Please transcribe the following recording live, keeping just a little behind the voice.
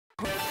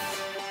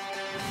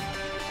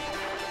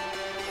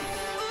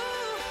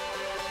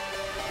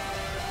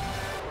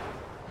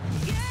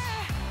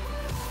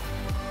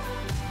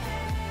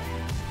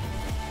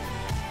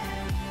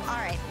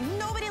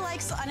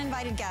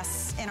uninvited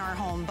guests in our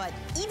home, but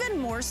even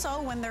more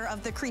so when they're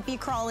of the creepy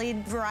crawly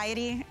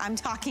variety. I'm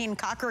talking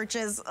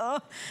cockroaches,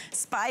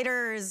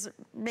 spiders,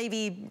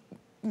 maybe,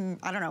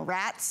 I don't know,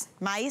 rats,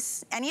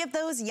 mice, any of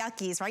those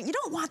yuckies, right? You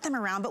don't want them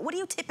around, but what do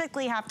you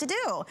typically have to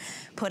do?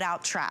 Put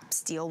out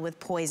traps, deal with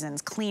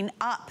poisons, clean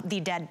up the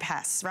dead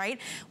pests, right?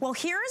 Well,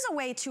 here's a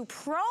way to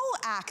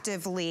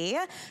proactively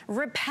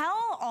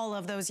repel all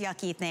of those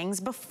yucky things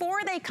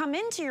before they come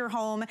into your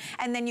home,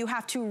 and then you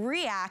have to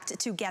react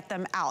to get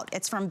them out.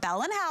 It's from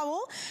Bell &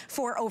 Howell.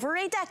 For over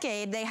a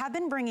decade, they have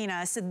been bringing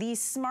us the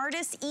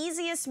smartest,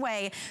 easiest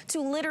way to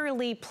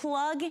literally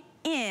plug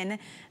in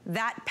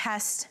that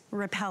pest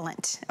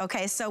repellent.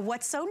 Okay, so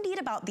what's so neat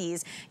about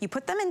these, you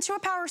put them into a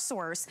power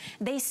source,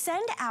 they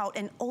send out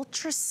an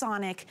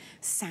ultrasonic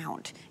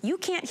sound. You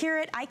can't hear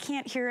it, I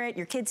can't hear it,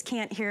 your kids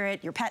can't hear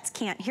it, your pets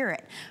can't hear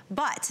it.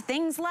 But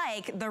things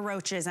like the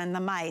roaches and the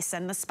mice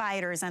and the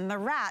spiders and the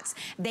rats,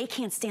 they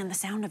can't stand the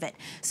sound of it.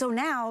 So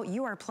now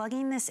you are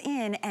plugging this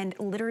in and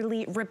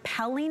literally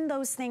repelling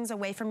those things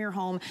away from your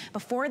home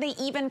before they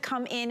even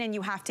come in and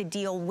you have to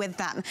deal with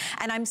them.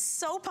 And I'm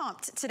so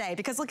pumped today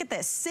because look at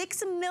this,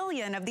 6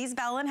 million of these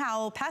Bell &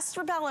 Howell pest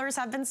repellers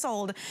have been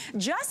sold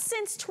just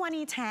since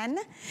 2010.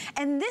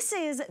 And this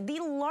is the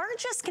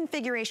largest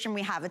configuration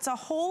we have. It's a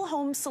whole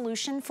home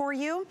solution for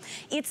you.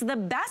 It's the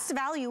best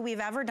value we've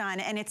ever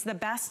done, and it's the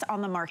best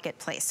on the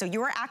marketplace. So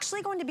you are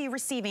actually going to be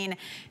receiving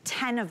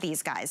 10 of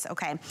these guys,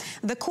 okay?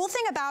 The cool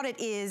thing about it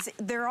is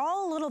they're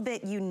all a little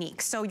bit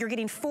unique. So you're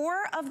getting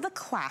 4 of the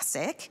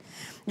classic,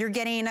 you're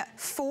getting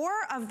 4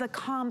 of the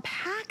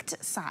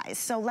compact size.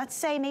 So let's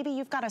say maybe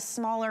you've got a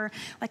smaller,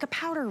 like a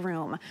powder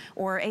room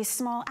or a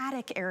small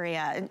attic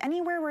area,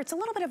 anywhere where it's a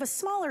little bit of a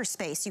smaller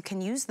space, you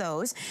can use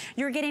those.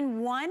 You're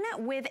getting 1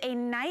 with a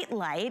night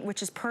light,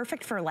 which is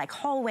perfect for like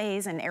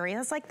hallways and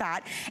areas like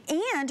that.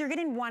 And you're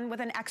getting 1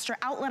 with an extra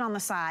outlet on the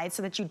side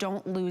so that you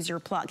don't lose your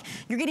plug.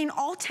 You're getting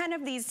all 10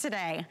 of these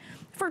today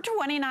for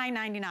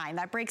 $29.99.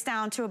 That breaks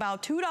down to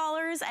about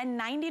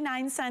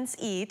 $2.99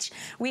 each.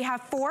 We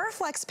have 4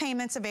 flex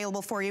payments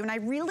available for you, and I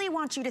really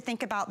want you to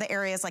think about the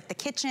areas like the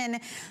kitchen,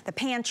 the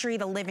pantry,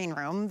 the living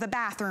room, the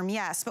bathroom,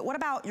 yes, but what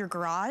about your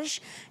garage,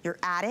 your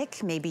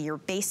attic, maybe your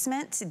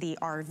basement, the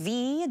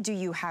RV? Do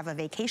you have a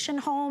vacation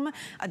home,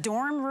 a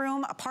dorm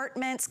room,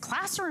 apartments,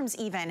 classrooms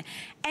even?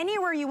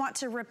 Anywhere you want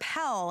to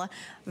repel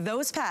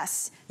those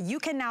pests, you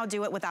can now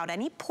do it without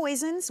any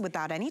poisons,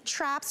 without any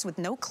traps, with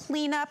no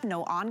cleanup,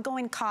 no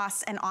ongoing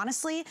costs, and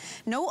honestly,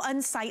 no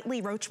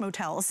unsightly roach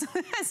motels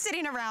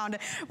sitting around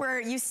where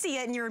you see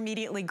it and you're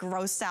immediately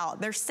grossed out.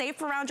 They're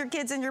safe around your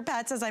kids and your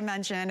pets, as I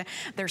mentioned.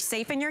 They're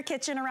safe in your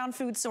kitchen around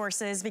food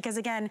sources because,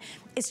 again,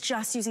 it's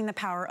just using the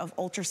power of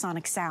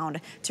ultrasonic sound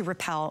to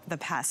repel the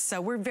pests.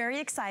 So we're very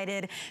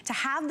excited to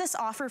have this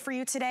offer for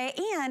you today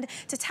and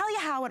to tell you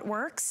how it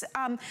works.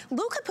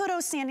 Lou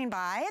Caputo's standing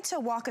by to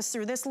walk us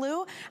through this.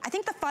 Lou, I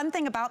think the fun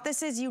thing about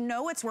this is you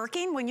know it's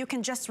working when you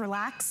can just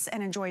relax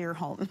and enjoy your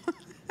home.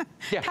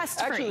 Yeah,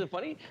 actually the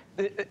funny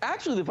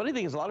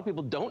thing is a lot of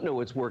people don't know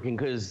it's working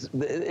because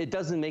it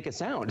doesn't make a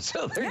sound.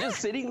 So they're just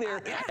sitting there,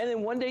 and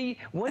then one day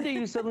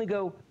you suddenly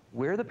go,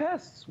 where are the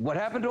pests? What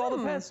happened to all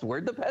the pests?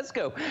 Where'd the pests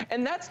go?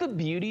 And that's the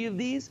beauty of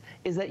these,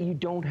 is that you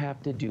don't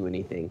have to do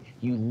anything.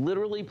 You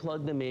literally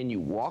plug them in, you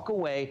walk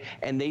away,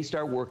 and they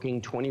start working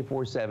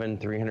 24/7,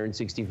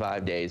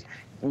 365 days.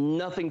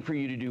 Nothing for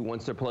you to do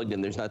once they're plugged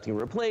in. There's nothing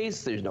to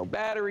replace, there's no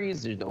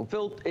batteries, there's no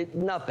filter,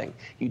 nothing.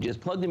 You just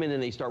plug them in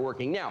and they start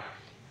working. Now,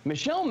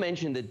 Michelle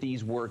mentioned that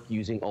these work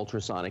using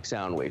ultrasonic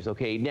sound waves,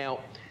 okay? Now,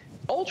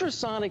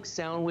 ultrasonic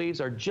sound waves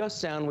are just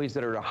sound waves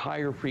that are at a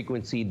higher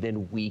frequency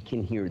than we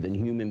can hear, than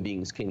human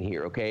beings can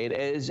hear, okay?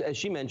 As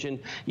she mentioned,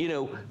 you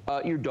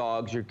know, your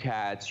dogs, your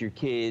cats, your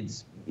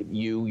kids,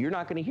 you're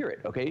not gonna hear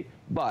it, okay?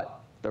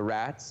 But the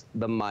rats,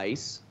 the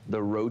mice,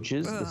 the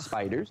roaches, the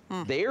spiders,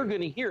 they are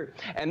going to hear it,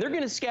 and they're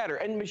going to scatter.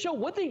 And Michelle,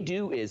 what they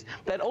do is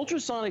that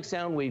ultrasonic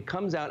sound wave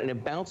comes out and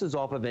it bounces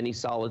off of any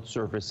solid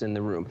surface in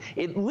the room.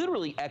 It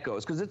literally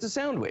echoes because it's a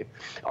sound wave.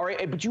 All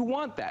right, but you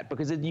want that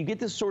because you get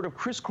this sort of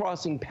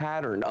crisscrossing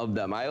pattern of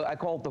them. I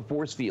call it the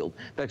force field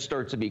that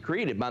starts to be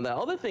created. Now, the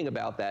other thing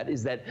about that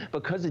is that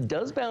because it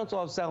does bounce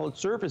off solid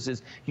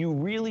surfaces, you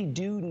really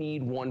do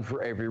need 1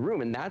 for every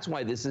room, and that's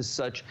why this is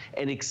such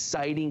an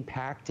exciting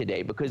pack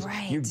today, because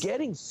you're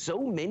getting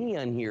so many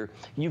on here.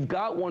 You've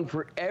got 1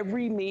 for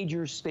every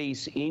major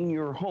space in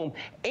your home,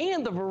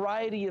 and the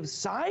variety of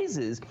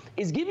sizes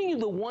is giving you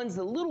the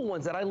little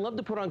ones that I love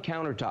to put on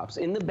countertops,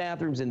 in the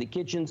bathrooms, in the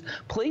kitchens,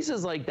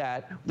 places like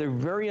that. They're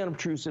very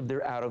unobtrusive,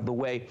 they're out of the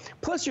way.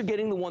 Plus you're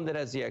getting the one that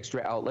has the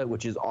extra outlet,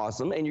 which is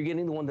awesome, and you're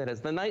getting the one that has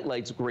the night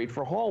lights, great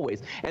for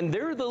hallways. And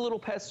they're the little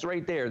pests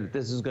right there that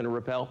this is going to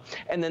repel.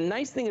 And the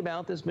nice thing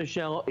about this,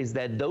 Michelle, is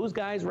that those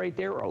guys right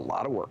there are a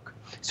lot of work.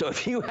 So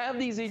if you have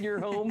these in your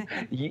home,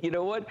 you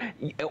know what?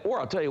 Or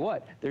I'll tell you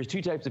what, there's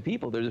 2 types of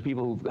people. There's the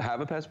people who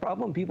have a pest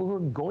problem, people who are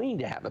going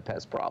to have a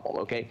pest problem,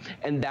 okay?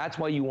 And that's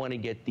why you want to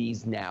get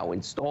these now.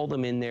 Install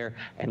them in there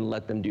and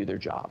let them do their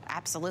job.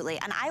 Absolutely.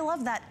 And I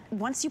love that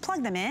once you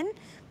plug them in,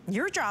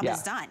 your job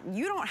is done.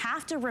 You don't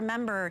have to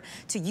remember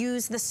to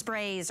use the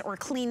sprays or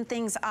clean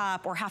things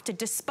up or have to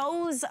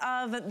dispose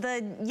of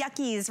the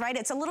yuckies, right?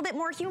 It's a little bit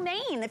more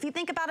humane if you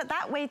think about it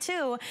that way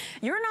too.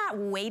 You're not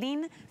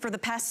waiting for the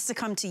pests to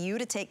come to you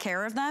to take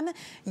care of them.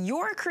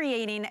 You're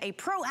creating a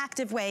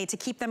proactive way to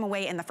keep them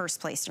away in the first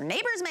place. Your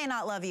neighbors may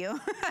not love you,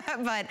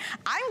 but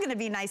I'm gonna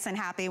be nice and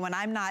happy when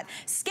I'm not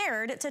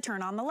scared to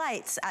turn on the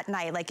lights at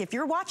night. Like if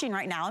you're watching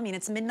right now, I mean,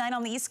 it's midnight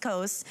on the East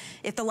Coast.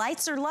 If the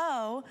lights are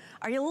low,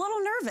 are you a little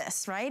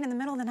nervous, right? In the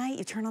middle of the night,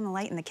 you turn on the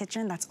light in the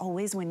kitchen, that's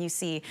always when you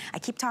see, I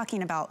keep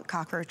talking about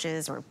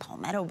cockroaches or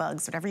palmetto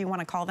bugs, whatever you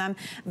wanna call them.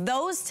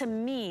 Those to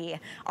me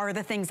are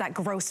the things that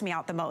gross me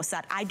out the most,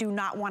 that I do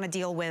not wanna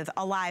deal with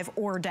alive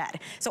or dead.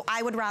 So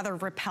I would rather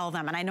repel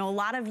them. And I know a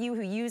lot of you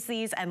who use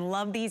these and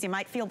love these, you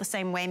might feel the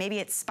same way. Maybe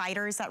it's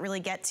spiders that really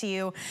get to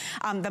you.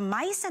 The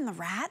mice and the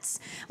rats,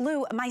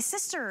 Lou, my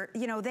sister,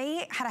 you know,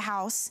 they had a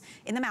house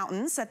in the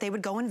mountains that they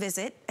would go and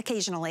visit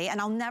occasionally,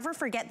 and I'll never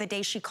forget the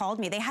day she called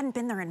me. They hadn't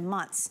been there in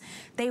months.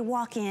 They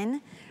walk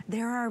in,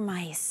 there are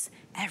mice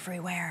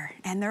everywhere,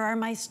 and there are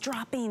mice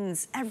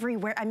droppings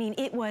everywhere. I mean,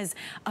 it was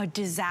a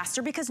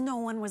disaster because no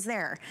one was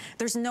there.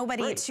 There's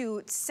nobody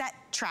to set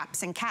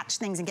traps and catch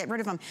things and get rid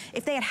of them.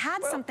 If they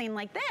had something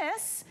like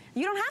this,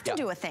 you don't have to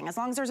do a thing as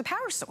long as there's a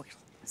power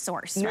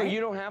source, No, right?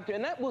 you don't have to.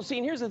 And that, well, see,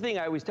 and here's the thing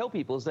I always tell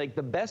people is like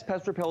the best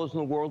pest repellers in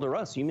the world are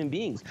us, human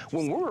beings.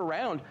 When we're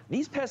around,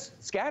 these pests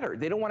scatter.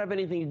 They don't want to have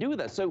anything to do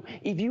with us. So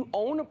if you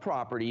own a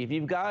property, if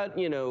you've got,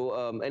 you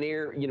know, an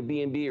air, you know,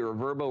 B&B or a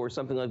Verbo or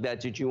something like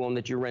that that you own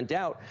that you rent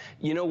out,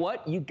 you know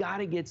what? You got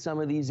to get some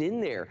of these in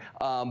there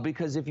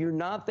because if you're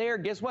not there,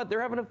 guess what?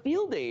 They're having a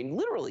field day,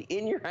 literally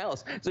in your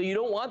house. So you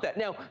don't want that.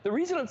 Now, the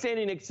reason I'm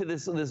standing next to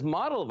this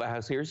model of a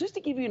house here is just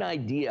to give you an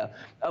idea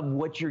of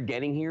what you're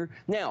getting here.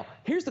 Now,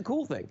 here's the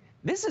cool thing.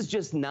 This is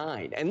just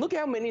 9, and look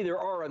how many there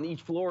are on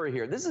each floor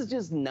here. This is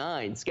just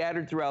 9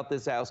 scattered throughout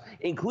this house,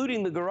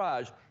 including the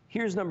garage.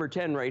 Here's number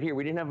 10 right here.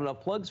 We didn't have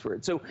enough plugs for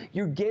it. So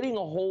you're getting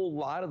a whole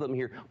lot of them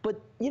here. But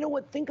you know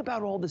what? Think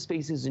about all the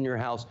spaces in your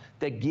house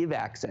that give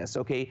access,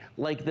 okay?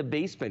 Like the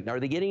basement. Are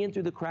they getting in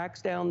through the cracks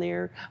down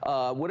there?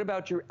 What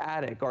about your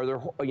attic? Are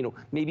there, you know,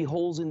 maybe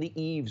holes in the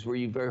eaves where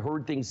you've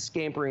heard things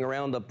scampering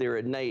around up there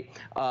at night?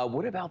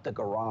 What about the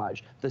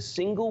garage? The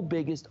single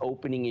biggest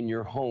opening in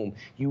your home.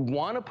 You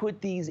want to put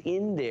these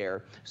in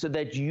there so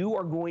that you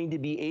are going to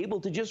be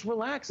able to just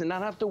relax and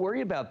not have to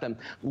worry about them.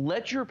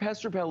 Let your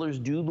pest repellers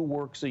do the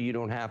work so you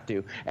don't have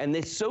to. And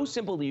it's so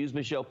simple to use,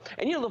 Michelle.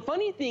 And you know, the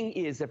funny thing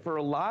is that for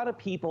a lot of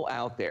people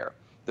out there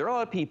are a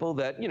lot of people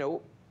that, you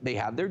know, they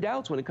have their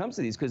doubts when it comes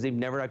to these because they've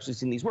never actually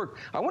seen these work.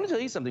 I want to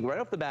tell you something right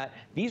off the bat.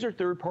 These are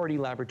third-party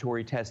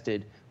laboratory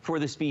tested for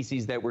the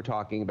species that we're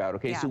talking about,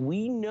 okay? So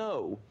we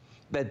know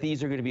that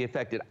these are going to be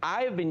affected.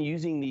 I have been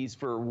using these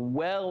for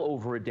well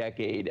over a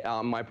decade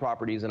on my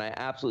properties, and I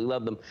absolutely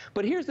love them.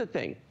 But here's the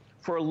thing.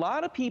 For a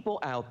lot of people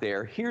out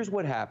there, here's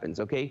what happens,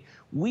 okay?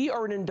 We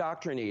are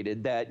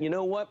indoctrinated that, you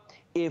know what?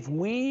 If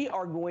we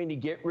are going to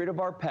get rid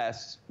of our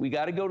pests, we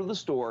got to go to the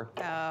store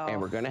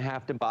and we're going to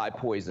have to buy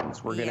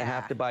poisons. We're going to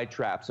have to buy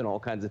traps and all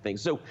kinds of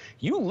things. So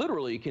you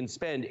literally can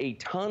spend a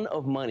ton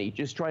of money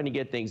just trying to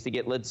get things to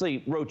get, let's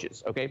say,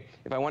 roaches, okay?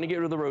 If I want to get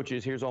rid of the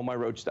roaches, here's all my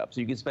roach stuff.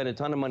 So you can spend a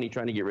ton of money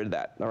trying to get rid of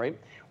that, all right?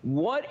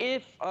 What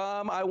if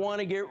I want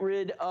to get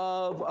rid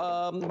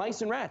of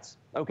mice and rats,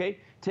 okay?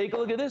 Take a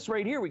look at this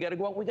right here. We got to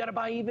go out, we got to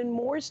buy even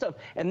more stuff.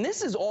 And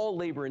this is all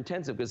labor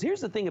intensive because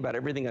here's the thing about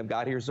everything I've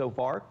got here so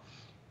far.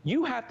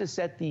 You have to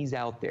set these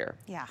out there.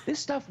 This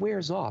stuff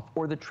wears off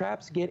or the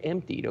traps get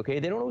emptied, okay?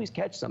 They don't always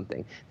catch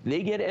something.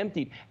 They get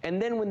emptied.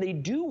 And then when they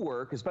do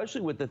work,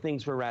 especially with the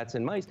things for rats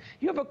and mice,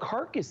 you have a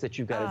carcass that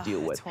you've got to deal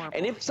with.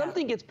 And if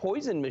something gets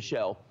poisoned,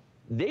 Michelle,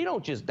 they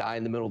don't just die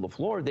in the middle of the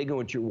floor. They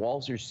go into your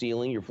walls, your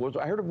ceiling, your floors.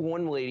 I heard of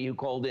one lady who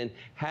called in,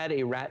 had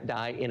a rat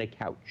die in a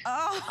couch.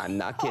 I'm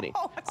not kidding.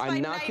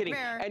 I'm not kidding.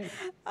 And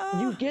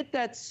you get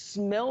that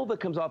smell that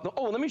comes off.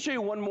 Oh, let me show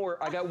you one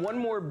more. I got one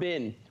more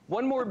bin.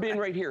 One more bin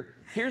right here.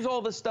 Here's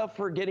all the stuff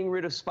for getting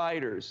rid of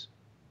spiders.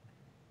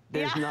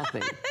 There's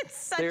nothing.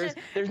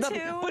 There's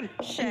nothing.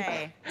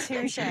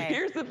 Touche.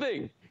 Here's the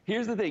thing.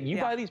 Here's the thing. You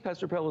buy these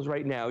pest repellers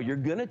right now, you're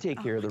going to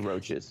take care of the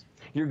roaches.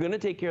 You're going to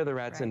take care of the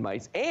rats and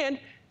mice. And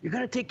you're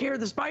going to take care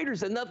of the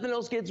spiders and nothing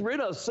else gets rid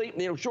of, so, you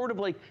know, short of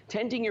like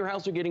tenting your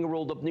house or getting a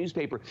rolled up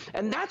newspaper.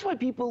 And that's why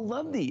people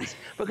love these,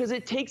 because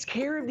it takes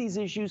care of these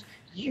issues.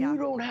 You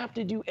don't have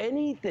to do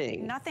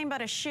anything. Nothing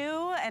but a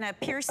shoe and a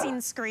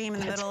piercing scream in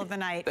the middle of the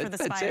night for the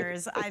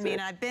spiders. I mean,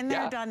 I've been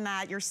there, done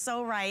that. You're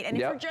so right. And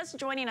if you're just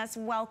joining us,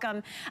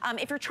 welcome.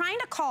 If you're trying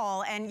to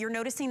call and you're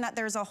noticing that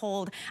there's a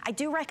hold, I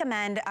do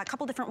recommend a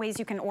couple different ways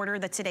you can order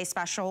the Today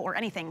Special or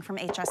anything from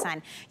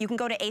HSN. You can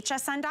go to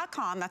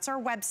hsn.com. That's our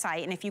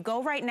website. And if you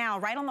go right right now,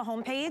 right on the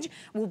homepage,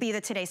 will be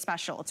the Today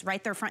Special. It's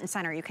right there front and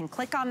center. You can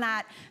click on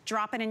that,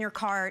 drop it in your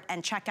cart,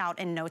 and check out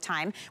in no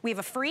time. We have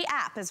a free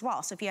app as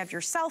well. So if you have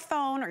your cell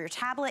phone or your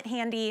tablet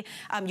handy,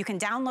 you can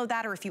download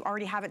that, or if you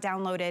already have it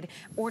downloaded,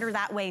 order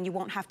that way and you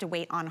won't have to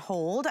wait on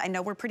hold. I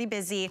know we're pretty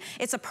busy.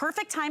 It's a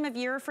perfect time of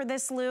year for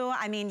this, Lou.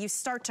 I mean, you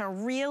start to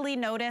really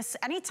notice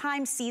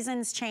anytime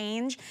seasons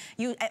change,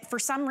 for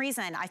some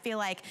reason, I feel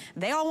like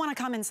they all want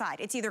to come inside.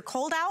 It's either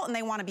cold out and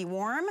they want to be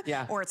warm,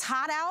 or it's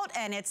hot out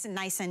and it's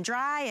nice and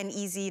dry and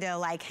easy to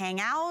like hang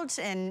out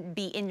and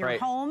be in your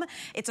home.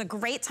 It's a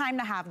great time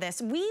to have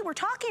this. We were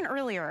talking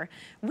earlier,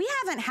 we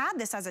haven't had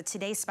this as a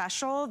Today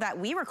Special that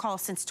we recall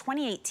since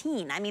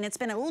 2018. I mean, it's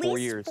been at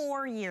least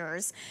 4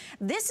 years.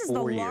 This is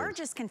the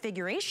largest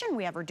configuration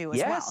we ever do as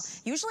well.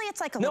 Usually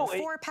it's like a little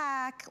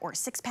 4-pack or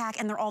 6-pack,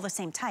 and they're all the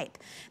same type.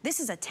 This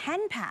is a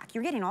 10-pack.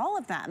 You're getting all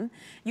of them.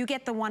 You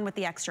get the one with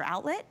the extra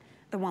outlet,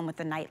 the one with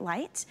the night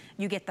light,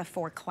 you get the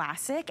 4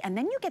 classic, and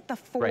then you get the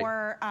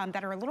 4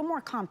 that are a little more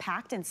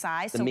compact in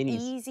size, so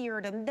easier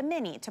to, the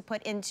mini, to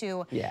put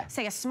into,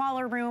 say, a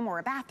smaller room or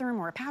a bathroom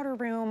or a powder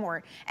room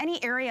or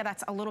any area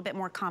that's a little bit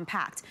more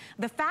compact.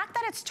 The fact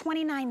that it's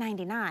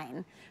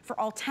 $29.99 for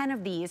all 10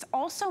 of these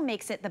also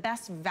makes it the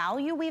best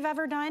value we've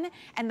ever done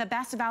and the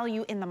best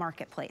value in the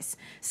marketplace.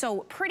 So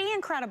pretty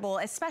incredible,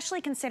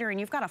 especially considering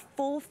you've got a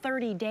full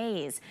 30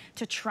 days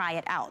to try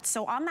it out.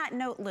 So on that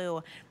note,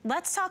 Lou,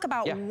 let's talk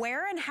about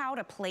where and how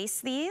to place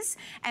these,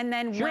 and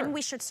then when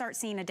we should start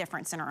seeing a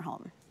difference in our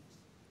home.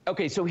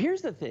 Okay, so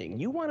here's the thing.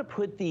 You want to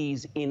put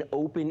these in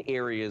open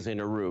areas in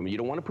a room. You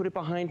don't want to put it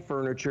behind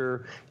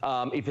furniture.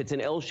 If it's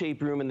an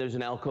L-shaped room and there's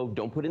an alcove,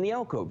 don't put it in the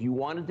alcove. You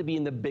want it to be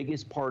in the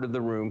biggest part of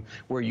the room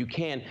where you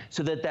can,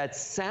 so that that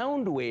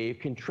sound wave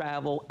can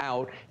travel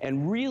out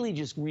and really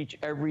just reach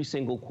every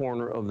single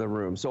corner of the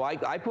room. So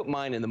I put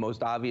mine in the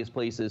most obvious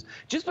places,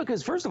 just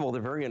because, first of all,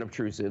 they're very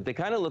unobtrusive. They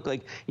kind of look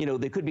like, you know,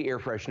 they could be air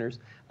fresheners.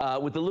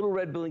 With the little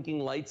red blinking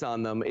lights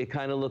on them, it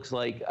kind of looks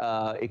like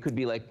it could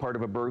be like part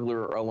of a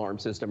burglar alarm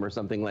system or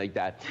something like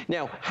that.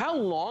 Now, how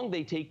long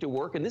they take to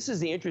work, and this is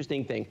the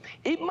interesting thing,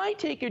 it might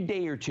take a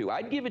day or two.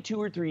 I'd give it 2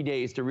 or 3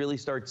 days to really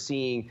start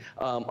seeing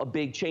a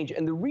big change.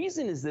 And the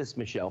reason is this,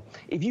 Michelle.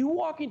 If you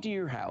walk into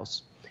your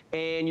house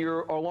and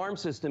your alarm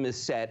system is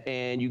set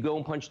and you go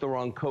and punch the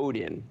wrong code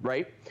in,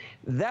 right?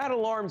 That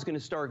alarm's gonna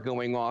start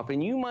going off,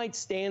 and you might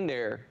stand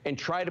there and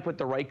try to put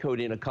the right code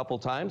in a couple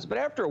times, but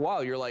after a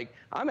while you're like,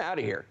 I'm out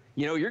of here.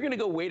 You know, you're gonna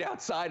go wait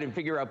outside and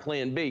figure out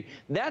plan B.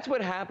 That's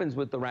what happens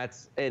with the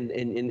rats and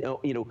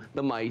you know,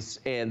 the mice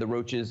and the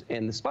roaches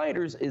and the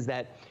spiders, is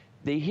that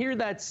they hear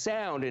that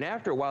sound, and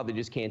after a while, they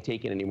just can't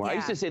take it anymore. I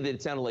used to say that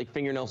it sounded like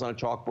fingernails on a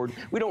chalkboard.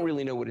 We don't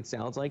really know what it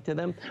sounds like to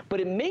them, but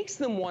it makes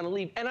them want to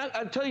leave. And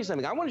I'll tell you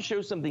something. I want to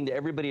show something to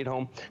everybody at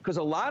home, because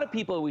a lot of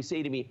people always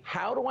say to me,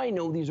 how do I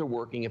know these are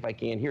working if I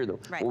can't hear them?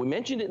 Well, we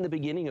mentioned it in the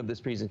beginning of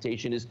this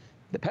presentation, is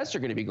the pests are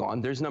going to be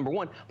gone. There's number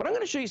one. But I'm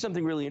going to show you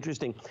something really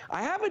interesting.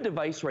 I have a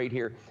device right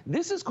here.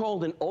 This is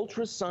called an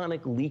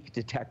ultrasonic leak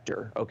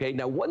detector. Okay,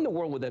 now what in the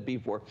world would that be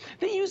for?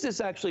 They use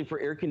this actually for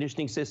air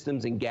conditioning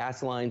systems and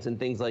gas lines and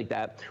things like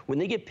that. When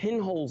they get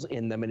pinholes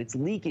in them and it's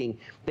leaking,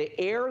 the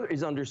air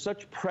is under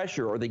such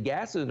pressure, or the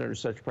gas is under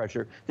such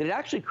pressure, that it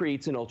actually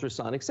creates an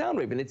ultrasonic sound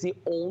wave, and it's the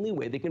only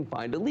way they can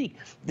find a leak.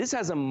 This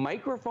has a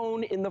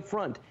microphone in the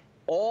front.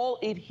 All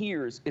it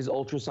hears is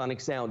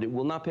ultrasonic sound. It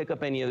will not pick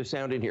up any other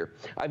sound in here.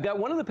 I've got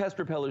one of the pest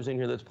repellers in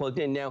here that's plugged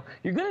in. Now,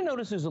 you're going to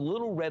notice there's a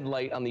little red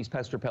light on these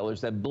pest repellers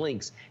that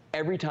blinks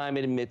every time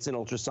it emits an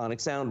ultrasonic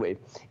sound wave.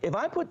 If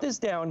I put this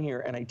down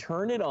here and I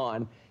turn it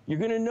on, you're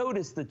going to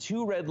notice the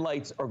 2 red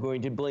lights are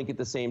going to blink at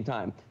the same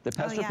time. The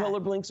pest repeller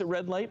blinks a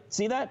red light.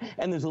 See that?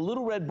 And there's a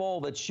little red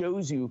ball that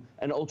shows you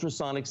an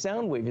ultrasonic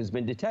sound wave has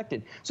been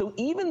detected. So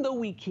even though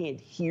we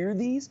can't hear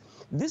these,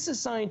 this is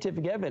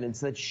scientific evidence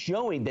that's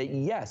showing that,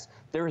 yes,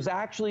 there is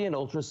actually an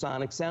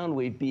ultrasonic sound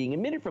wave being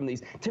emitted from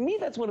these. To me,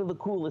 that's one of the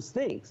coolest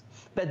things,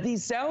 that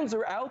these sounds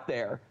are out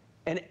there.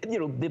 And, you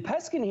know, the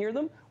pests can hear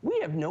them. We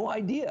have no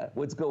idea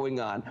what's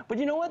going on. But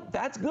you know what?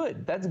 That's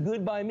good. That's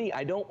good by me.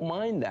 I don't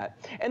mind that.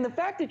 And the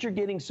fact that you're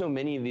getting so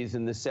many of these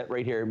in this set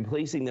right here and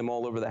placing them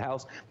all over the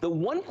house, the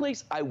one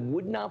place I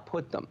would not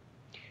put them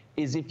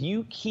is if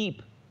you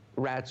keep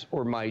rats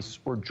or mice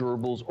or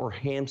gerbils or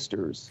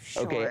hamsters,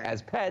 okay,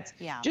 as pets,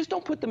 just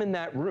don't put them in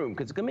that room,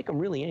 because it's gonna make them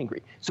really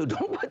angry. So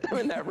don't put them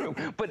in that room.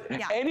 But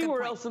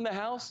anywhere else in the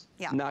house,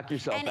 knock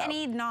yourself out. And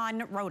any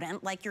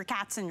non-rodent, like your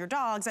cats and your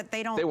dogs, that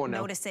they won't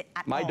notice it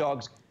at all. My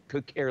dogs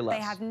could care less.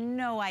 They have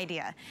no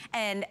idea.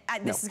 And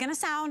this is gonna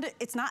sound,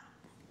 it's not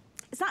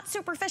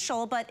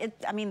superficial, but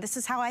I mean, this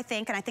is how I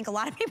think, and I think a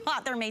lot of people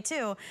out there may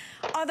too.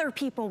 Other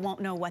people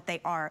won't know what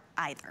they are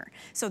either.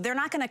 So they're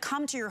not gonna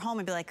come to your home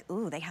and be like,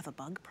 ooh, they have a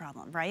bug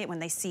problem, right? When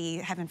they see,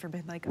 heaven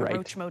forbid, like a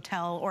roach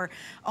motel, or,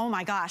 oh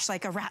my gosh,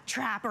 like a rat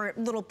trap, or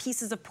little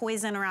pieces of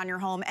poison around your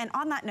home. And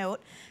on that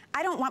note,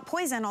 I don't want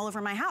poison all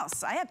over my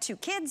house. I have 2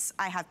 kids,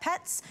 I have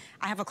pets,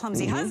 I have a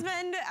clumsy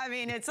husband. I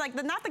mean, it's like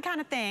not the kind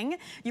of thing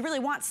you really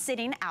want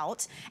sitting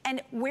out.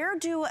 And where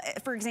do,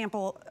 for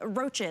example,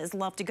 roaches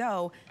love to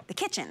go? The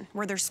kitchen,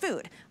 where there's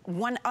food.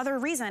 One other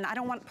reason I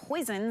don't want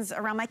poisons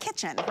around my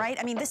kitchen, right?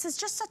 I mean, this is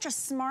just such a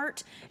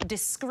smart,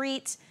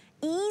 discreet,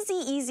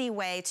 easy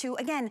way to,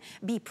 again,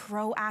 be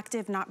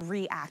proactive, not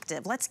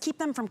reactive. Let's keep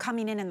them from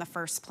coming in the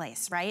first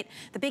place, right?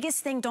 The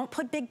biggest thing, don't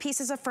put big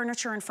pieces of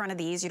furniture in front of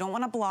these. You don't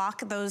want to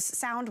block those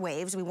sound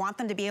waves. We want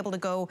them to be able to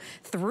go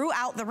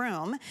throughout the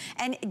room,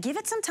 and give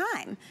it some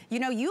time. You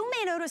know, you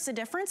may notice a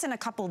difference in a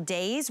couple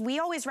days. We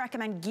always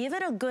recommend give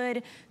it a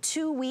good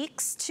 2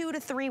 weeks, 2 to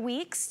 3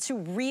 weeks to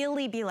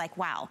really be like,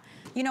 wow,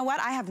 you know what?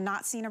 I have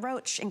not seen a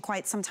roach in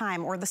quite some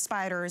time, or the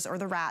spiders, or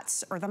the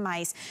rats, or the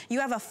mice. You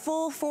have a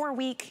full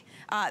 4-week,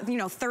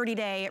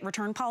 30-day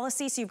return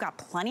policy, so you've got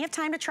plenty of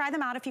time to try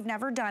them out if you've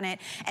never done it.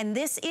 And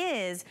this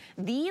is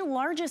the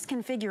largest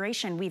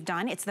configuration we've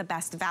done. It's the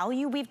best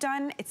value we've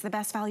done. It's the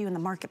best value in the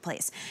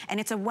marketplace. And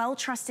it's a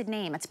well-trusted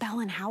name. It's Bell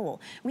 &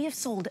 Howell. We have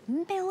sold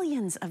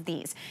millions of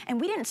these,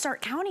 and we didn't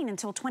start counting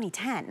until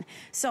 2010.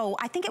 So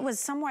I think it was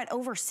somewhat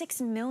over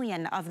 6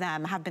 million of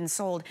them have been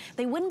sold.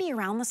 They wouldn't be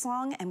around this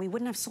long, and we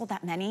wouldn't have sold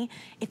that many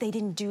if they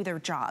didn't do their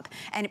job.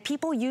 And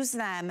people use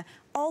them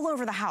all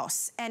over the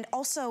house, and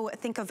also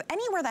think of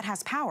anywhere that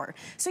has power.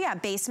 So yeah,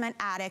 basement,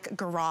 attic,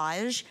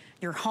 garage,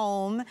 your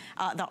home,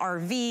 the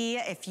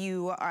RV, if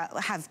you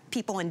have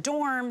people in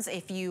dorms,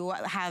 if you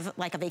have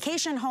like a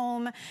vacation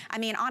home. I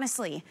mean,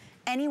 honestly,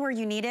 anywhere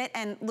you need it.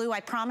 And Lou, I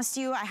promised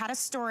you I had a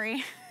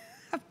story.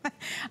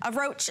 A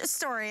roach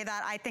story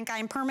that I think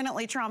I'm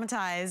permanently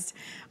traumatized,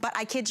 but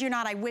I kid you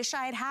not, I wish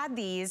I had had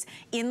these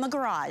in the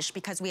garage,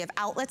 because we have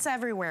outlets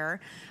everywhere.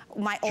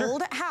 My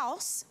old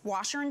house,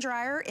 washer and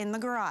dryer in the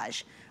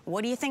garage.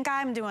 What do you think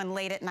I'm doing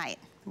late at night?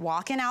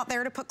 Walking out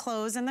there to put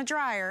clothes in the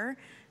dryer,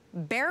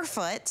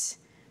 barefoot,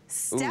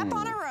 step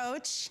on a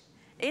roach.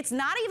 It's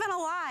not even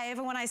alive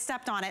when I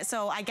stepped on it.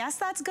 So I guess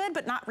that's good,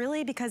 but not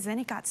really, because then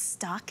it got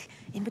stuck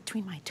in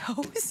between my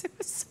toes. It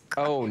was so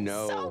gross. Oh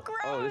no. So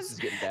gross. Oh, this is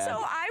getting bad.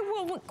 So I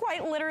will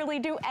quite literally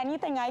do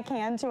anything I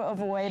can to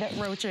avoid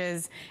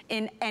roaches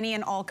in any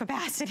and all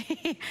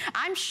capacity.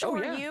 I'm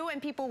sure you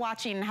and people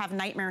watching have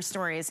nightmare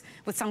stories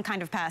with some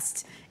kind of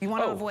pest. You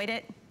want to avoid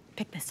it?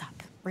 Pick this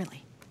up,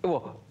 really.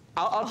 Well,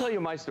 I'll tell you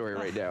my story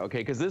right now, okay?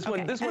 Because this one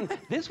has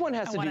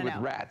to do with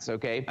rats,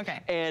 okay?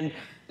 Okay. And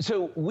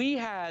so we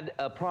had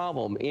a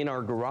problem in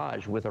our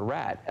garage with a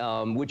rat,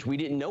 which we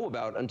didn't know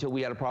about until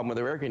we had a problem with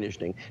our air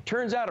conditioning.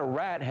 Turns out a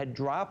rat had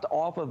dropped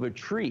off of a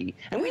tree,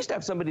 and we used to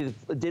have somebody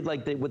that did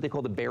like what they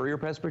call the barrier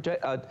pest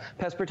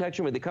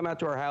protection, where they come out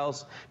to our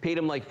house, paid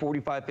them like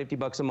 $45,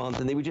 $50 a month,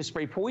 and they would just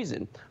spray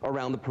poison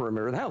around the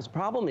perimeter of the house. The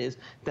problem is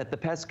that the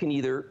pests can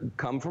either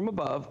come from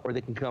above, or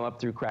they can come up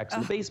through cracks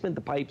in the basement,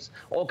 the pipes,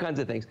 all kinds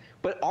of things.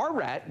 But our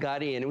rat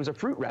got in. It was a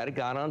fruit rat. It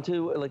got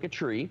onto like a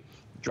tree,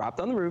 dropped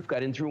on the roof,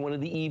 got in through one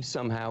of the eaves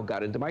somehow,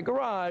 got into my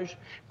garage,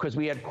 because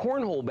we had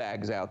cornhole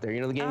bags out there.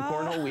 You know the game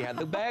cornhole? We had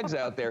the bags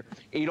out there.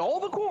 Ate all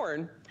the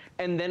corn,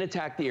 and then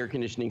attacked the air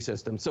conditioning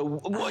system.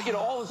 So, you know,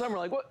 all of a sudden we're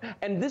like, what?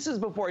 And this is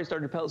before I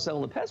started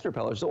selling the pest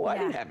repellers. So I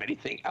didn't have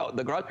anything out in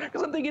the garage,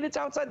 because I'm thinking it's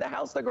outside the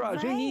house, the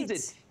garage. Who needs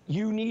it?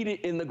 You need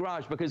it in the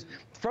garage, because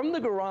from the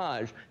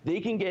garage,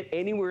 they can get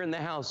anywhere in the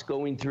house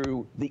going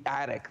through the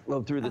attic,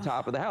 through the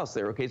top of the house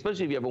there, okay?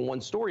 Especially if you have a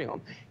one-story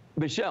home.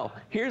 Michelle,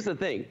 here's the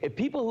thing. If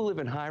people who live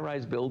in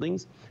high-rise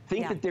buildings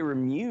think that they're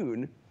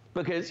immune,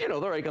 because, you know,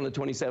 they're like on the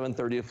 27th,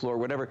 30th floor,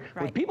 whatever.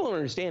 What people don't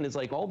understand is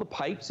like all the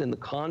pipes and the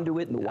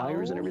conduit and the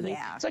wires and everything.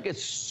 It's like a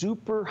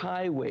super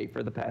highway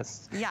for the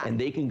pests. And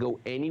they can go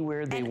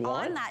anywhere they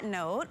want. On that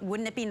note,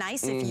 wouldn't it be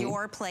nice if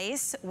your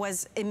place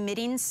was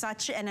emitting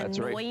such an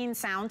annoying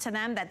sound to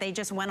them that they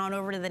just went on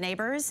over to the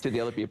neighbors? To the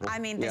other people. I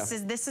mean, this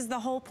is the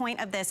whole point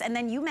of this. And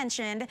then you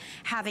mentioned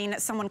having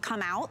someone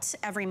come out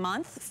every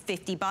month,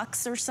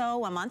 $50 or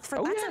so a month.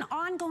 That's an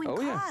ongoing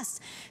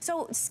cost.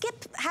 So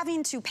skip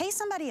having to pay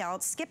somebody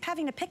else, skip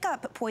having to pick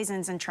up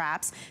poisons and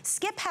traps,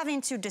 skip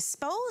having to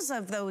dispose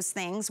of those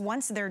things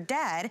once they're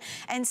dead,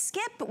 and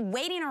skip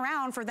waiting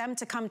around for them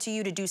to come to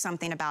you to do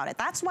something about it.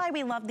 That's why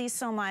we love these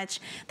so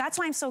much. That's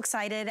why I'm so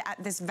excited at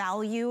this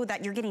value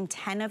that you're getting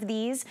 10 of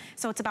these.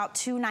 So it's about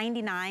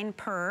 $2.99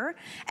 per,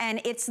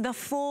 and it's the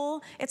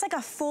full, it's like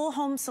a full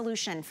home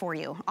solution for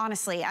you,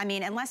 honestly. I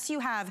mean, unless you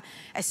have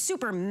a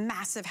super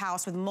massive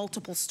house with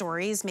multiple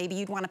stories, maybe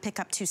you'd want to pick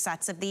up 2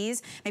 sets of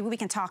these. Maybe we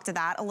can talk to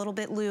that a little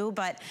bit, Lou,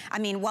 but I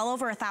mean, well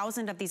over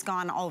 1,000 of these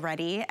gone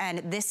already, and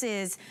this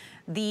is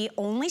the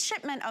only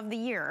shipment of the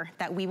year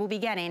that we will be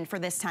getting for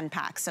this 10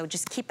 pack. So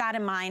just keep that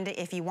in mind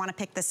if you want to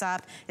pick this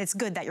up. It's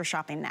good that you're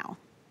shopping now.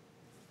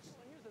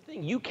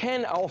 thing. You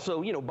can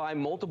also, you know, buy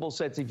multiple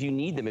sets if you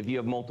need them, if you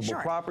have multiple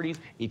properties,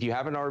 if you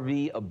have an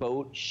RV, a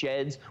boat,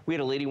 sheds. We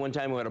had a lady one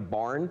time who had a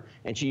barn,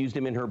 and she used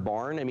them in her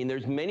barn. I mean,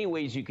 there's many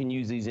ways you can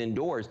use these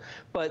indoors.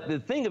 But the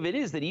thing of it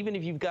is that even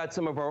if you've got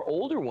some of our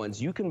older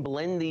ones, you can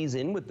blend these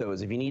in with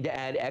those. If you need to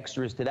add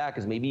extras to that,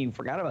 because maybe you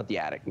forgot about the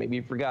attic, maybe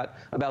you forgot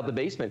about the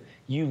basement,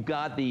 you've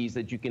got these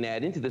that you can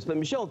add into this. But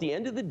Michelle, at the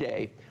end of the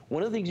day,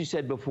 one of the things you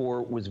said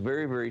before was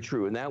very, very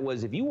true, and that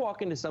was if you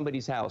walk into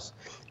somebody's house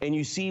and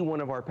you see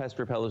one of our pest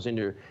repellers in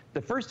there,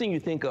 the first thing you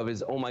think of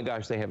is, oh my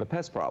gosh, they have a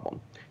pest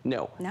problem.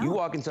 No. You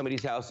walk in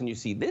somebody's house and you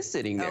see this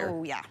sitting there,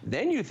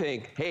 then you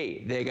think,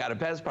 hey, they got a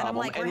pest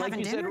problem. And I'm like,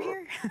 you said,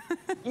 here?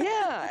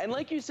 Yeah, and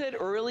like you said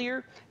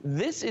earlier,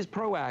 this is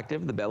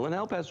proactive. The Bell &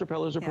 Howell pest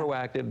repellers are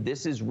proactive.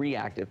 This is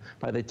reactive.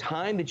 By the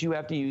time that you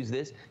have to use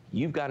this,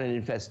 you've got an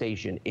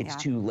infestation. It's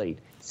too late.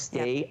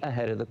 Stay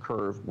ahead of the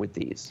curve with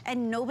these.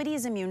 And nobody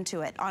is immune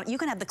to it. You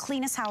can have the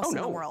cleanest house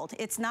in the world.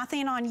 It's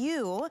nothing on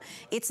you.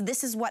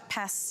 This is what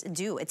pests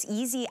do. It's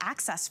easy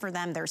access for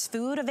them. There's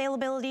food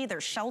availability,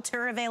 there's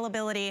shelter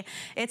availability.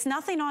 It's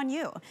nothing on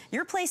you.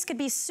 Your place could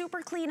be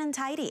super clean and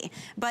tidy.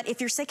 But if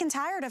you're sick and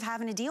tired of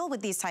having to deal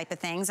with these type of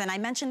things, and I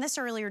mentioned this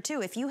earlier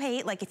too, if you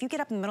hate, like if you get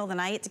up in the middle of the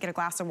night to get a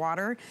glass of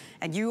water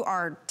and you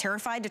are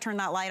terrified to turn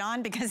that light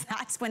on because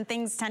that's when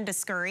things tend to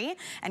scurry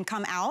and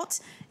come out,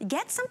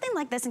 get something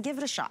like this and give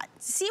it a shot.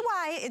 See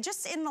why,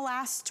 just in the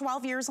last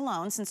 12 years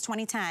alone, since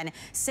 2010,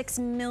 6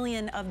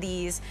 million of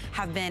these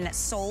have been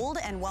sold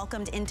and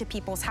welcomed into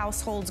people's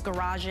households,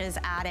 garages,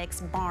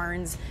 attics,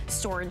 barns,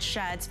 storage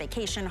sheds,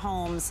 vacation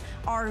homes,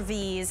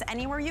 RVs,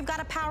 anywhere you've got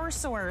a power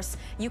source,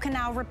 you can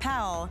now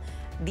repel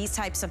these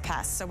types of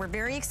pests. So we're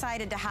very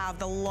excited to have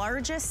the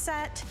largest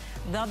set,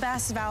 the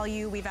best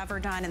value we've ever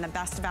done, and the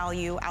best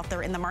value out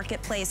there in the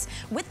marketplace.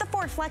 With the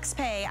Ford Flex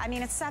Pay, I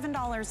mean, it's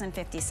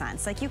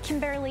 $7.50. Like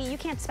you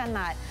can't spend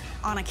that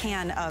on a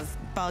can of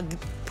bug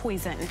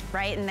poison,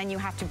 right? And then you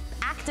have to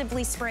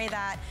actively spray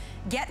that,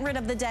 get rid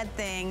of the dead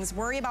things,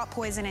 worry about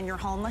poison in your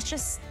home. Let's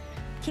just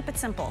keep it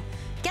simple.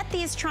 Get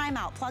these, try them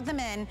out, plug them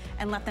in,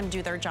 and let them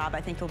do their job.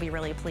 I think you'll be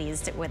really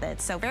pleased with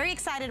it. So very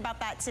excited about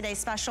that today's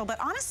special. But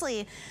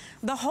honestly,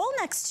 the whole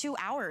next 2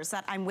 hours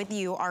that I'm with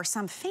you are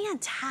some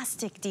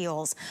fantastic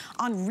deals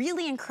on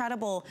really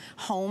incredible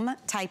home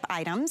type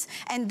items.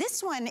 And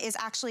this one is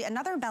actually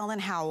another Bell &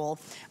 Howell,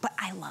 but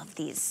I love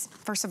these.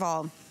 First of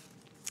all,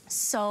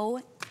 so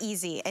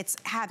easy. It's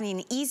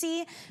having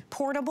easy,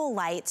 portable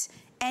light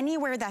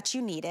anywhere that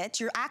you need it.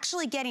 You're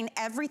actually getting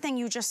everything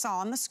you just saw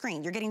on the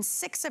screen. You're getting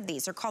 6 of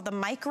these. They're called the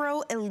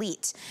Micro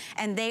Elite,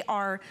 and they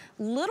are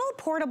little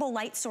portable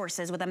light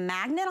sources with a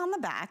magnet on the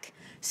back,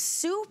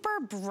 super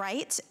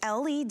bright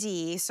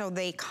LED, so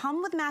they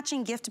come with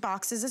matching gift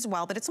boxes as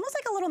well, but it's almost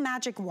like a little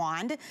magic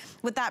wand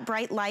with that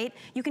bright light.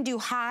 You can do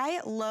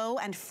high, low,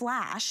 and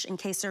flash in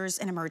case there's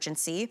an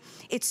emergency.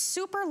 It's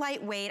super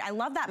lightweight. I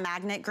love that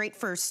magnet, great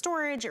for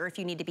storage or if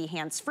you need to be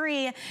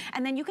hands-free,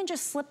 and then you can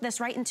just slip this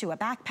right into a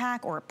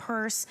backpack or a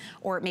purse,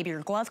 or maybe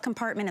your glove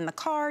compartment in the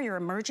car, your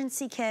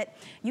emergency kit.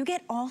 You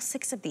get all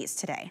 6 of these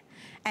today.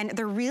 And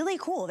they're really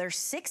cool. They're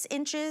 6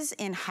 inches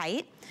in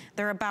height.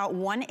 They're about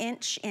 1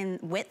 inch in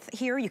width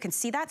here. You can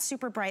see that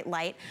super bright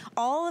light.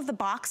 All of the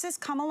boxes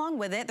come along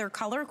with it. They're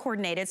color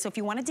coordinated, so if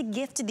you wanted to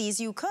gift these,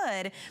 you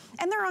could.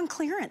 And they're on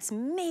clearance,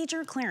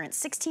 major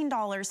clearance,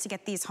 $16 to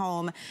get these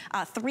home,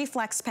 3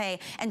 flex pay.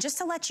 And just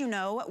to let you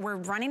know, we're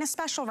running a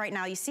special right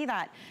now. You see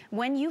that?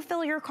 When you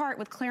fill your cart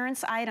with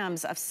clearance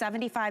items of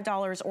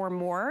 $75 or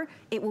more,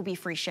 it will be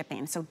free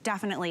shipping. So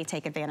definitely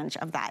take advantage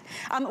of that.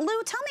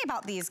 Lou, tell me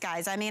about these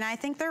guys. I mean, I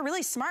think they're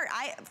really smart.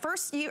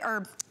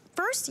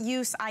 First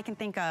use I can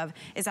think of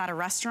is at a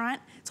restaurant.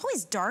 It's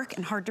always dark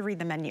and hard to read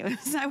the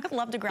menus. I would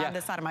love to grab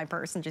this out of my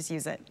purse and just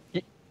use it.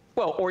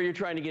 Well, or you're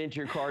trying to get into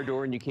your car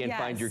door and you can't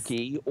find your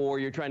key, or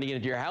you're trying to get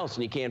into your house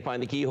and you can't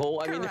find the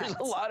keyhole. I mean, there's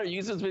a lot of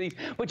uses for these.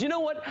 But you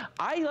know what?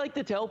 I like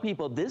to tell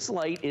people this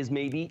light is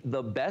maybe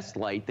the best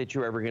light that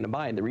you're ever going to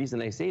buy. And the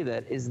reason I say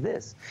that is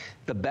this.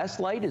 The best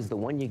light is the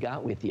one you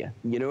got with you.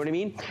 You know what I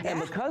mean? Yeah.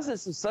 And because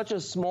this is such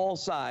a small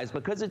size,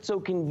 because it's so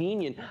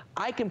convenient,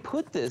 I can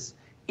put this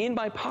in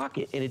my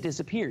pocket and it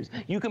disappears.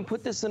 You can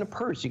put this in a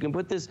purse. You can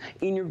put this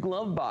in your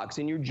glove box,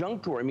 in your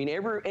junk drawer. I mean,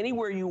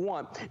 anywhere you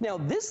want. Now,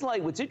 this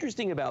light, what's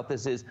interesting about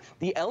this is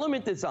the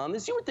element that's on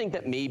this, you would think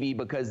that maybe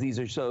because these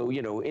are so,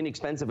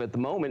 inexpensive at the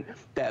moment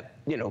that,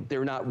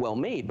 they're not well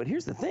made. But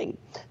here's the thing.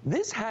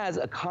 This has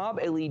a cob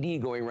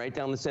LED going right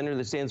down the center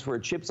that stands for a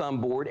chips on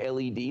board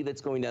LED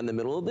that's going down the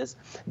middle of this.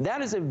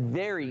 That is a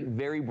very,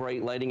 very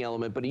bright lighting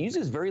element, but it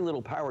uses very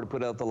little power to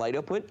put out the light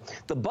output.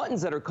 The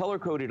buttons that are color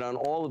coded on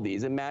all of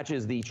these, it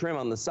matches the trim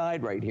on the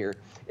side right here.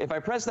 If I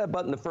press that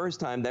button the first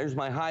time, there's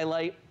my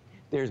highlight,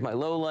 there's my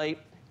low light,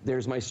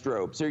 there's my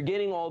strobe. So you're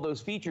getting all those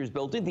features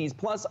built in these.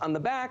 Plus on the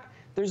back,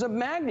 there's a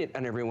magnet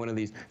on every one of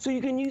these. So you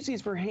can use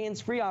these for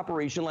hands-free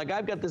operation. Like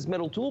I've got this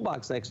metal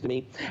toolbox next to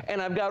me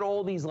and I've got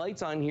all these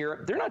lights on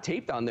here. They're not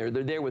taped on there,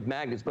 they're there with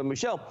magnets. But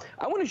Michelle,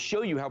 I want to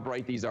show you how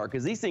bright these are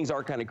because these things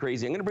are kind of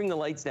crazy. I'm going to bring the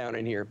lights down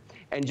in here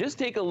and just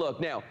take a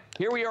look. Now,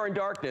 here we are in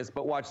darkness,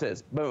 but watch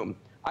this. Boom.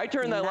 I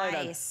turn that light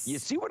on. You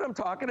see what I'm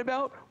talking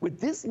about? With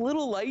this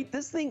little light,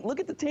 this thing, look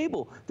at the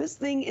table. This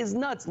thing is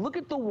nuts. Look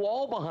at the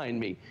wall behind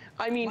me.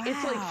 I mean,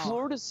 it's like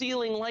floor to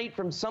ceiling light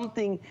from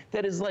something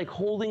that is like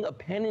holding a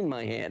pen in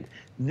my hand.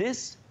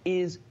 This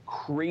is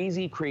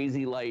crazy,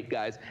 crazy light,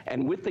 guys.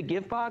 And with the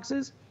gift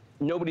boxes,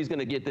 nobody's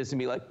gonna get this and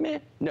be like, meh.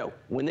 No,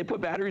 when they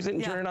put batteries in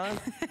and turn it on,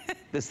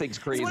 this thing's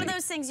crazy. It's one of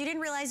those things you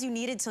didn't realize you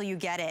needed till you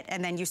get it,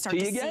 and then you start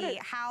to see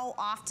how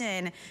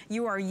often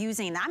you are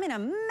using that. I'm in a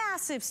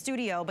massive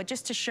studio, but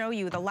just to show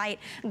you the light,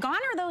 gone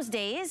are those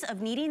days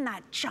of needing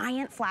that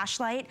giant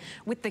flashlight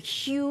with the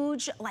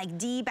huge like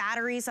D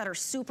batteries that are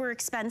super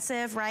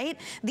expensive, right?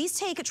 These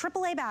take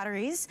AAA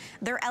batteries,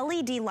 they're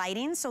LED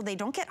lighting so they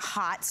don't get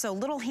hot, so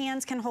little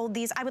hands can hold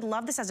these. I would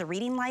love this as a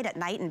reading light at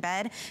night in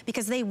bed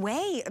because they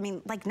weigh, I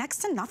mean, like next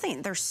to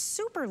nothing. They're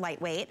super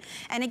lightweight.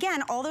 And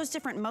again, all those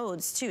different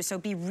modes too. So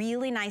it'd be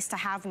really nice to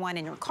have one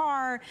in your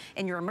car,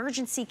 in your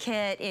emergency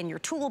kit, in your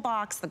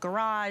toolbox, the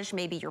garage,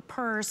 maybe your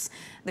purse,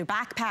 the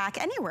backpack,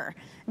 anywhere.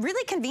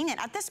 Really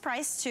convenient. At this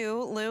price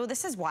too, Lou,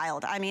 this is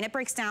wild. I mean, it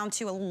breaks down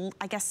to,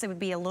 I guess it would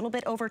be a little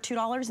bit over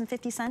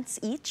 $2.50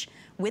 each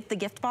with the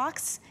gift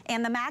box.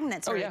 And the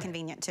magnets are really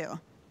convenient too.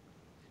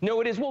 No,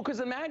 it is. Well, because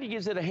the magnet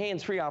gives it a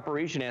hands-free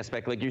operation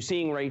aspect, like you're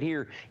seeing right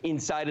here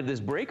inside of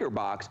this breaker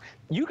box.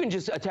 You can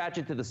just attach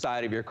it to the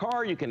side of your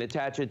car. You can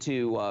attach it to,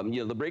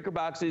 you know, the breaker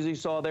boxes you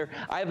saw there.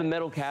 I have a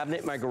metal cabinet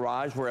in my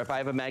garage where if I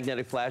have a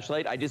magnetic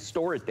flashlight, I just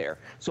store it there.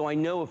 So I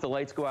know if the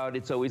lights go out,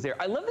 it's always there.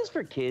 I love this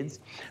for kids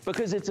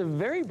because it's a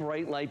very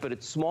bright light, but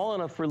it's small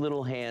enough for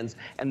little hands.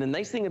 And the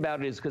nice thing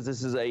about it is because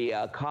this is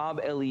a Cobb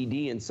LED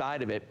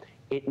inside of it,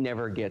 it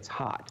never gets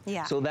hot.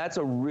 Yeah. So that's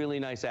a really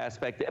nice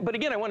aspect. But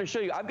again, I want to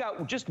show you, I've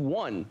got just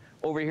one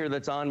over here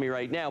that's on me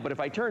right now. But if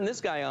I turn this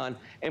guy on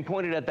and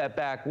point it at that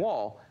back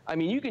wall, I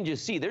mean, you can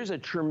just see there's a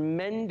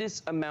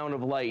tremendous amount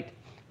of light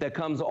that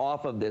comes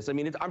off of this. I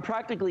mean, I'm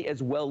practically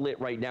as well lit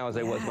right now as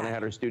I was when I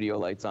had our studio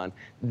lights on.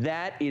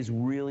 That is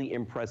really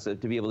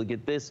impressive to be able to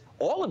get this,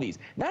 all of these.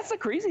 That's the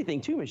crazy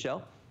thing too,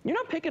 Michelle. You're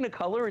not picking a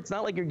color. It's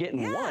not like you're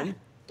getting one, you're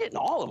getting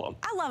all of them.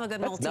 I love a good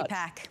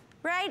multi-pack.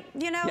 Right?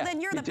 You know, then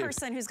you're the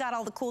person who's got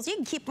all the cools. You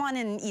can keep one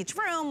in each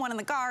room, one in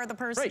the car, the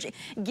purse,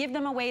 give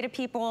them away to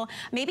people.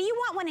 Maybe you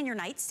want one in your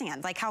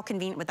nightstand. Like how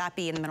convenient would that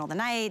be in the middle of the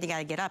night? You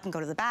gotta get up and go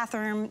to the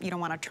bathroom. You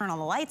don't wanna turn all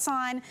the lights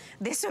on.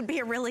 This would be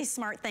a really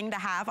smart thing to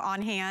have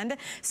on hand.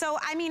 So,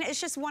 I mean, it's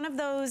just one of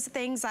those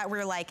things that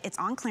we're like, it's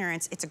on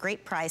clearance, it's a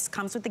great price,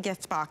 comes with the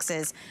gift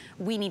boxes.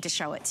 We need to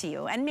show it to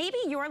you. And maybe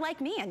you're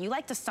like me and you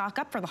like to stock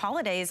up for the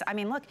holidays. I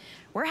mean, look,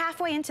 we're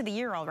halfway into the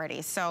year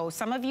already. So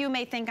some of you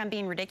may think I'm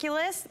being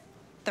ridiculous.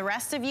 The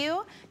rest of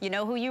you, you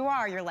know who you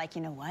are. You're like,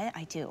 you know what?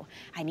 I do.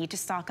 I need to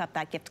stock up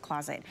that gift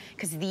closet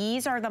because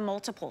these are the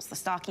multiples, the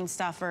stocking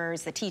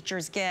stuffers, the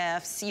teacher's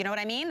gifts, you know what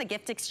I mean? The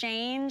gift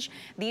exchange.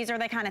 These are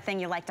the kind of thing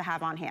you like to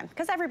have on hand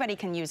because everybody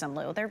can use them,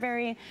 Lou. They're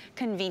very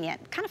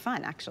convenient. Kind of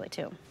fun, actually,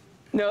 too.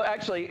 No,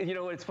 actually, you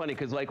know, it's funny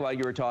because like while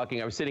you were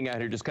talking, I was sitting out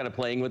here just kind of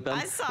playing with them.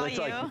 I saw you.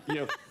 Like, you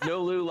know,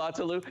 no Lou, lots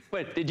of Lou.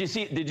 But did you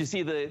see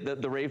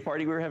the rave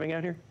party we were having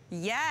out here?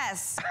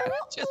 Yes.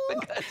 Just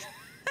because.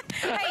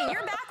 Hey,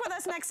 you're back with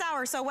us next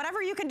hour, so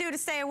whatever you can do to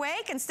stay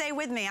awake and stay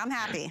with me, I'm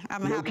happy.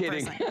 I'm a happy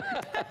person.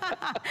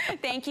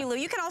 Thank you, Lou.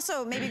 You can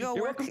also maybe go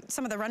work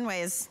some of the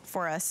runways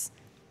for us,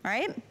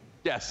 right?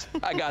 Yes,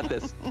 I got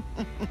this.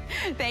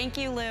 Thank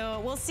you, Lou.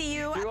 We'll see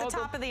you at the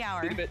top of the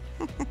hour.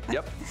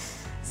 Yep.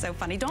 So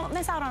funny. Don't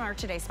miss out on our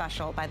Today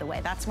Special, by the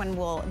way. That's when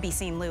we'll be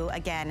seeing Lou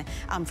again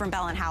from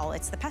Bell & Howell.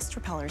 It's the pest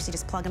repellers. You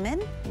just plug them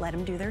in, let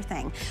them do their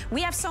thing.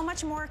 We have so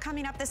much more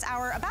coming up this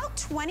hour. About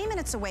 20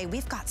 minutes away,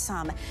 we've got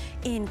some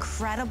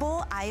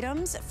incredible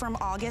items from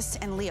August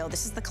and Leo.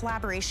 This is the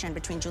collaboration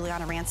between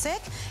Juliana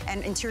Rancic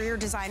and interior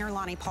designer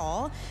Lonnie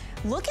Paul.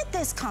 Look at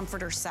this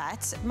comforter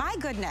set. My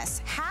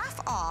goodness,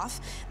 half off.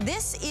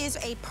 This is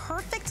a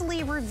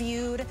perfectly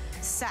reviewed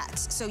set.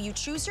 So you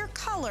choose your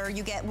color,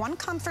 you get one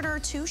comforter,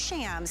 two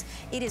shams.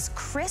 It is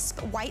crisp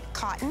white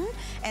cotton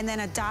and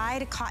then a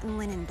dyed cotton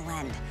linen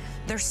blend.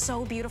 They're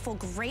so beautiful,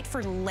 great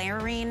for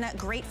layering,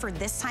 great for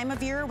this time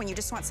of year when you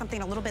just want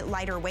something a little bit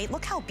lighter weight.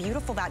 Look how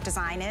beautiful that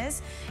design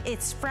is.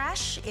 It's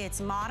fresh, it's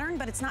modern,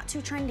 but it's not too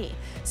trendy.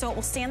 So it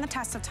will stand the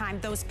test of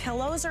time. Those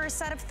pillows are a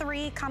set of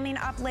 3 coming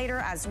up later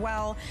as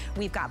well.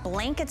 We've got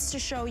blankets to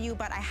show you,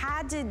 but I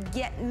had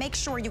to make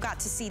sure you got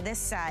to see this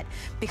set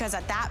because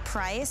at that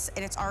price,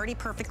 and it's already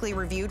perfectly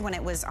reviewed when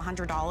it was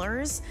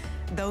 $100,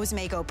 those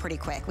may go pretty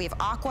quick. We have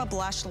aqua,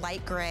 blush,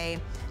 light gray,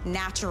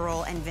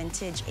 natural, and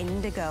vintage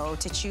indigo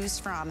to choose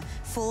from.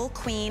 Full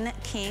queen,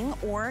 king,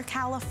 or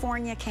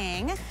California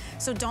king.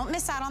 So don't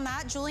miss out on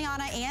that.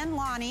 Juliana and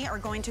Lonnie are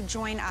going to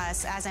join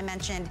us, as I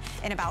mentioned,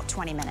 in about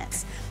 20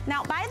 minutes.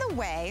 Now, by the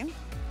way,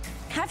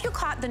 Have you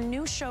caught the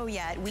new show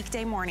yet?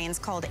 Weekday mornings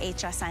called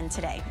HSN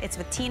Today. It's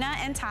with Tina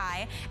and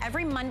Ty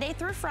every Monday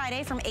through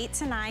Friday from 8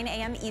 to 9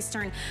 a.m.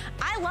 Eastern.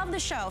 I love the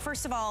show.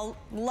 First of all,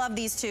 love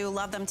these two,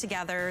 love them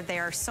together. They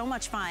are so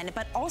much fun,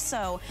 but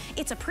also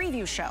it's a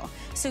preview show.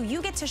 So you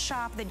get to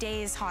shop the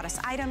day's hottest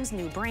items,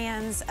 new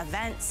brands,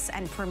 events,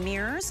 and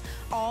premieres,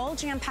 all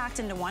jam-packed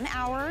into 1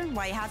 hour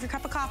while you have your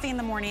cup of coffee in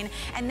the morning.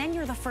 And then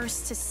you're the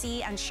first to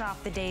see and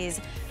shop the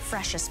day's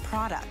freshest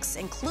products,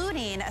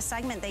 including a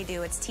segment they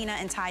do. It's Tina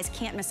and Ty's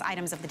can't miss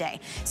items of the day.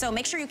 So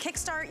make sure you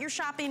kickstart your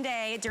shopping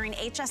day during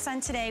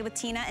HSN Today with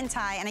Tina and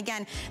Ty. And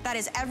again, that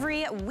is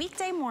every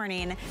weekday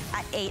morning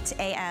at 8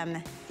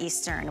 a.m.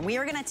 Eastern. We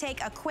are gonna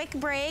take a quick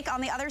break.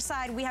 On the other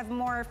side, we have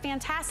more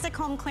fantastic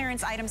home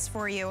clearance items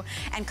for you.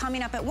 And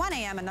coming up at 1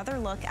 a.m., another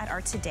look at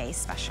our Today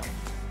special.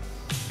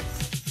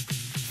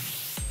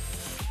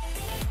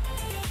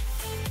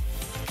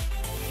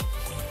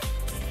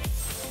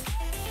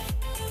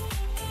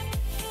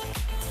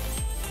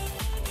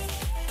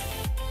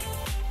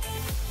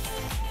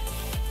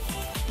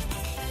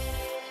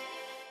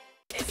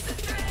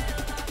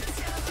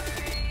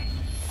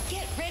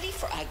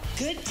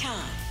 Good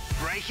time.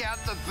 Break out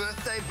the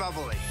birthday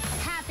bubbly.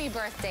 Happy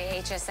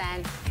birthday,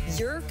 HSN.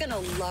 You're gonna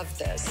love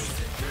this.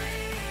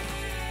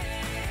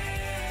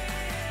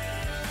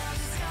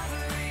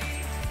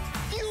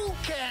 You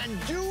can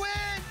do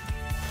it!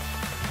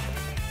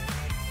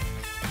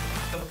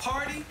 The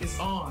party is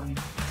on.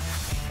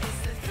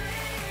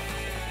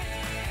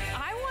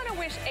 I want to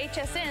wish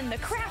HSN the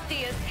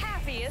craftiest,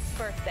 happiest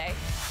birthday.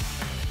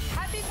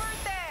 Happy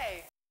birthday!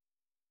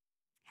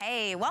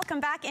 Hey, welcome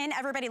back in,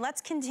 everybody. Let's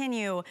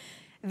continue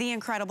the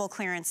incredible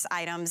clearance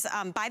items.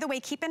 By the way,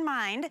 keep in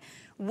mind,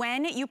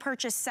 when you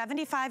purchase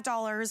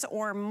 $75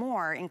 or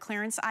more in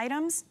clearance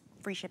items,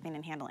 free shipping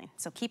and handling.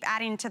 So keep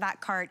adding to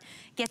that cart,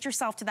 get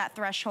yourself to that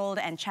threshold,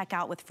 and check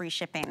out with free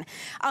shipping.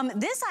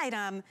 This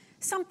item,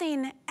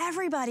 something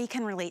everybody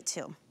can relate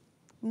to.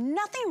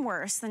 Nothing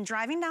worse than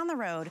driving down the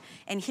road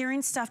and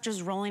hearing stuff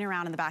just rolling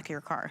around in the back of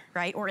your car,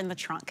 right? Or in the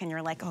trunk, and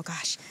you're like, oh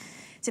gosh,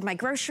 did my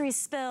groceries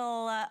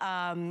spill?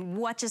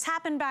 What just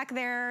happened back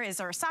there? Is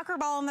there a soccer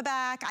ball in the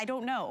back? I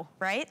don't know,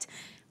 right?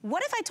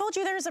 What if I told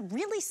you there's a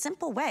really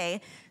simple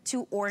way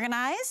to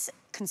organize,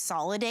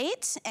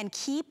 consolidate, and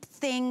keep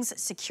things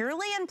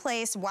securely in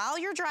place while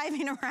you're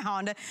driving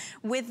around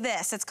with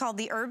this? It's called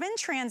the Urban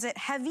Transit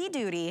Heavy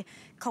Duty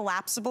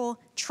Collapsible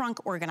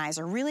Trunk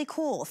Organizer. Really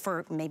cool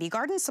for maybe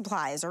garden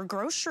supplies or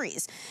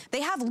groceries. They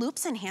have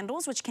loops and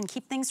handles which can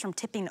keep things from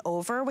tipping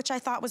over, which I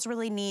thought was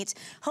really neat.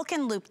 Hook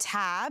and loop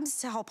tabs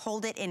to help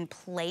hold it in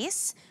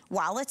place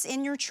while it's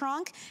in your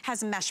trunk.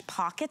 Has mesh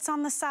pockets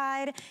on the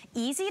side.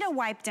 Easy to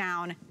wipe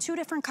down. 2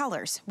 different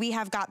colors. We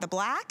have got the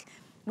black,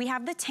 we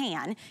have the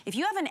tan. If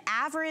you have an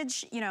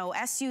average,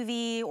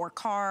 SUV or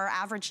car,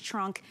 average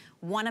trunk,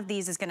 one of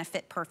these is gonna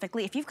fit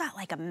perfectly. If you've got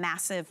like a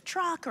massive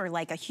truck or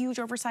like a huge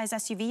oversized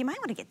SUV, you might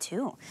wanna get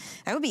 2.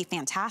 That would be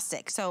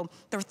fantastic. So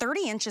they're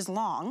 30 inches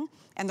long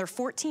and they're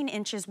 14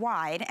 inches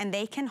wide and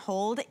they can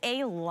hold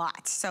a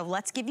lot. So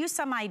let's give you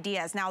some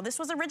ideas. Now this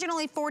was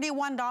originally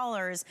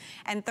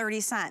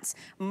 $41.30,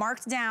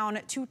 marked down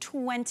to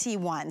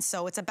 $21.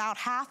 So it's about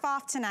half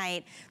off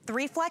tonight,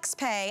 3 flex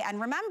pay. And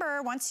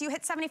remember, once you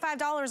hit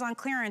 $75 on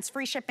clearance,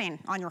 free shipping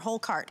on your whole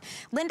cart.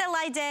 Linda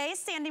Lyday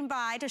standing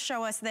by to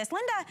show us this.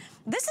 Linda,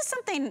 this is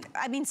something,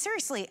 I mean,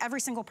 seriously, every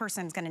single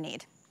person's gonna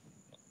need.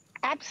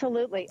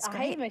 Absolutely.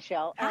 Hey,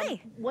 Michelle.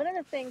 Hi. One of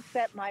the things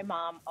that my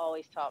mom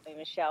always taught me,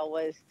 Michelle,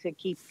 was to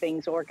keep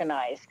things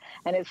organized.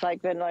 And it's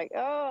been like,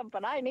 oh,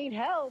 but I need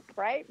help,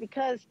 right?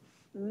 Because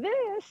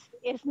this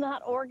is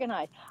not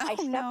organized. I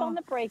step on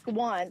the brake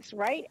once,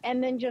 right?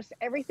 And then just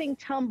everything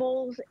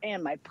tumbles,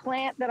 and my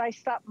plant that I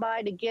stopped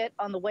by to get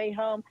on the way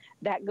home,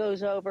 that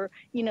goes over.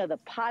 The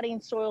potting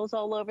soil's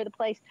all over the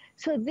place.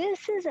 So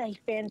this is a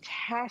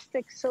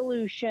fantastic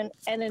solution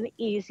and an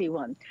easy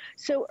one.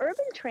 So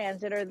Urban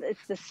Transit,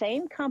 it's the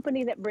same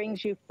company that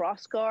brings you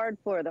Frost Guard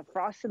for the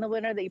frost in the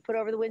winter that you put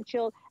over the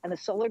windshield, and the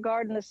Solar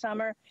Guard in the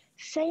summer.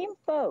 Same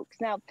folks.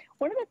 Now,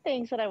 one of the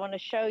things that I want to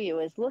show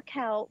you is look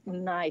how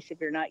nice, if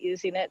you're not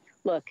using it,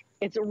 look,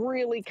 it's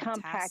really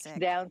compact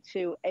down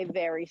to a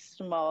very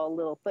small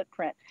little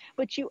footprint.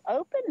 But you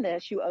open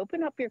this, you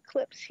open up your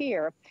clips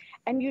here,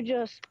 and you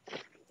just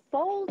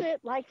fold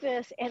it like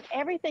this, and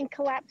everything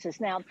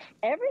collapses. Now,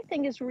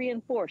 everything is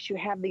reinforced. You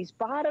have these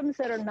bottoms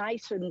that are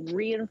nice and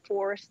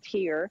reinforced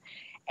here.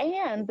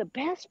 And the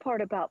best part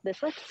about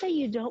this, let's say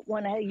you don't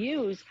want to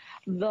use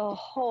the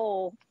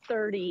whole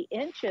 30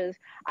 inches.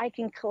 I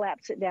can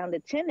collapse it down to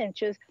 10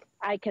 inches.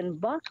 I can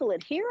buckle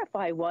it here if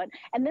I want,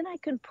 and then I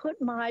can put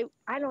my,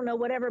 I don't know,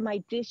 whatever my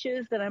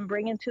dishes that I'm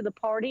bringing to the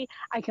party,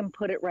 I can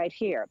put it right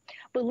here.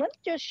 But let me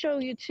just show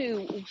you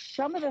too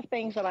some of the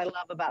things that I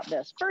love about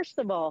this. First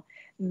of all,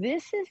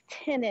 this is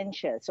 10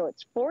 inches, so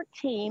it's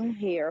 14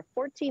 here,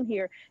 14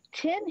 here,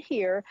 10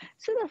 here,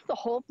 so the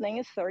whole thing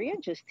is 30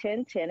 inches,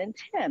 10, 10, and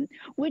 10,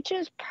 which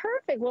is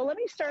perfect. Well, let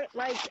me start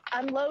like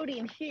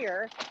unloading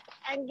here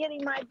and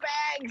getting my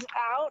bags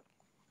out.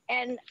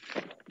 And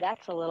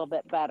that's a little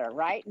bit better,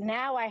 right?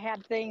 Now I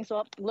have things,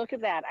 well, look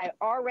at that.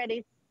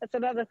 That's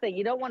another thing.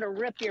 You don't want to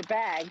rip your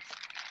bags.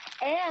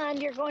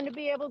 And you're going to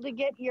be able to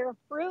get your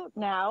fruit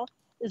now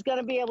is going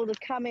to be able to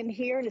come in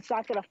here, and it's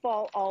not going to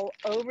fall all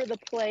over the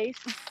place.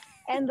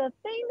 And the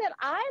thing that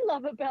I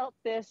love about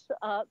this,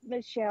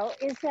 Michelle,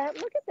 is that,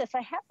 look at this.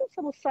 I have this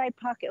little side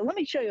pocket. Let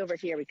me show you over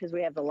here because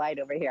we have the light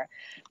over here.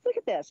 Look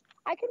at this.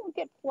 I can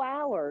get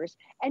flowers,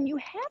 and you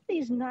have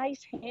these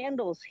nice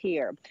handles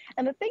here.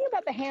 And the thing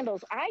about the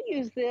handles, I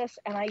use this,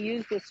 and I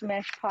use this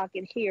mesh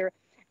pocket here,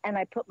 and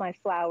I put my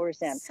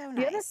flowers in. So nice.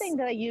 The other thing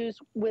that I use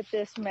with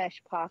this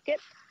mesh pocket,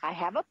 I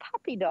have a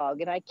puppy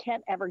dog, and I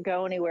can't ever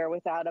go anywhere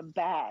without a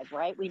bag,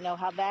 right? We know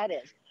how that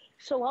is.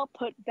 So I'll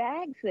put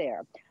bags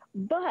there.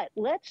 But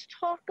let's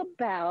talk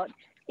about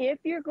if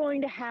you're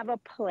going to have a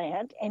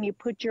plant and you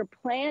put your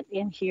plant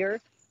in here.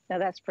 Now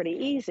that's pretty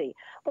easy.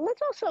 But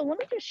let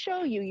me just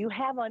show you. You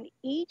have on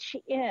each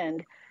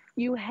end,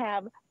 you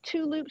have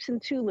 2 loops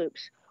and 2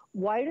 loops.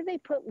 Why do they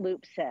put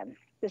loops in?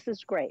 This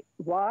is great.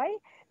 Why?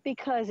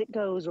 Because it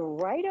goes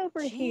right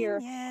over here,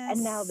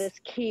 and now this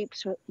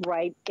keeps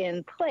right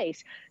in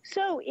place.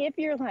 So if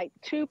you're like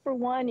 2 for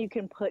 1, you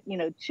can put,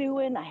 2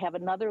 in. I have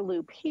another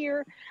loop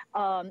here.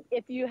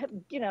 If you have,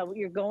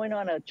 you're going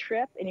on a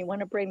trip and you want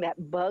to bring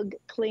that bug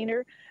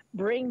cleaner,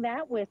 bring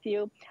that with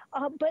you.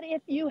 But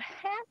if you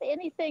have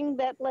anything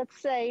that,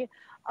 let's say,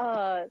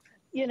 that's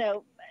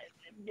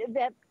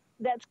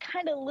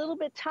kind of a little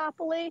bit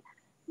topply,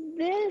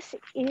 this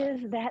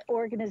is that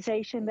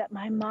organization that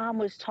my mom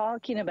was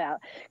talking about,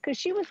 because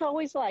she was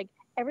always like,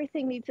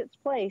 everything needs its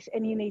place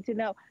and you need to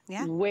know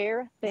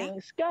where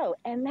things go.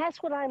 And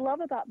that's what I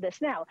love about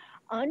this. Now,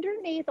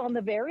 underneath on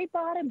the very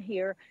bottom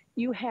here,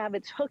 you have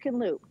its hook and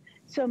loop.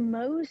 So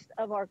most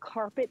of our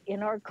carpet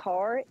in our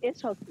car,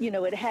 it's hooked,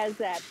 it has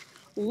that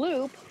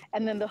loop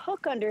and then the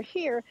hook under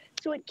here,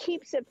 so it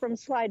keeps it from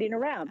sliding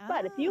around.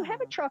 But if you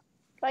have a truck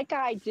like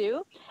I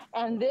do,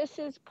 and this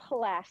is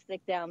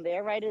plastic down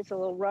there, right? It's a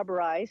little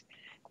rubberized.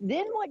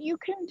 Then what you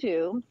can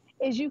do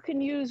is you can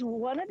use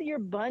one of your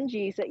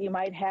bungees that you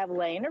might have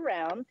laying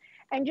around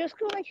and just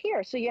go like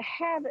here. So you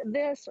have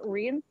this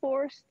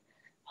reinforced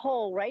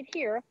hole right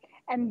here.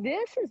 And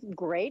this is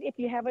great if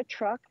you have a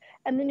truck,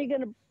 and then you're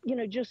going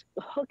to, just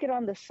hook it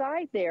on the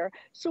side there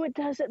so it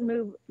doesn't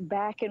move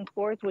back and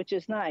forth, which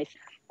is nice.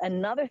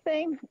 Another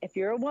thing, if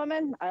you're a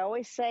woman, I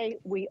always say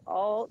we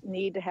all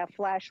need to have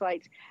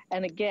flashlights.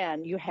 And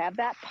again, you have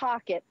that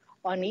pocket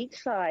on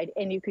each side,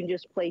 and you can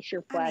just place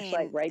your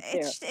flashlight right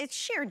there. It's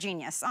sheer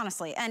genius,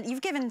 honestly. And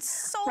you've given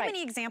so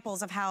many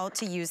examples of how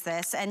to use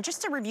this. And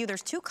just to review,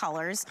 there's 2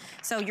 colors.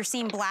 So you're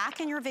seeing black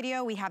in your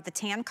video. We have the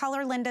tan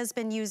color Linda's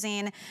been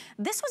using.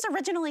 This was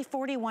originally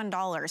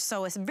 $41,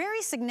 so it's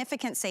very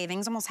significant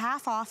savings, almost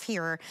half off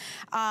here.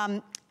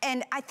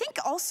 And I think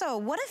also,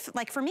 what if,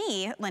 like for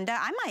me, Linda,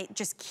 I might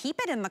just keep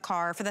it in the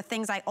car for the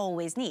things I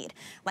always need,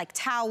 like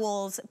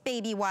towels,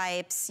 baby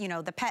wipes,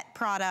 the pet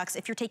products.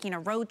 If you're taking a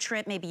road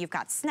trip, maybe you've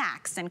got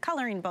snacks and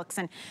coloring books.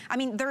 And I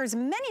mean, there's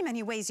many,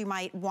 many ways you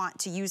might want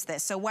to use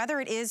this. So whether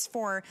it is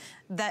for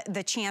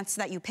the chance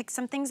that you pick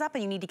some things up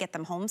and you need to get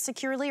them home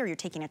securely, or you're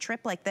taking a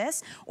trip like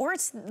this, or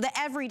it's the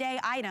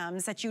everyday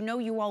items that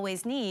you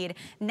always need,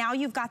 now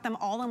you've got them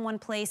all in one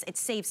place. It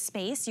saves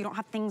space. You don't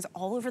have things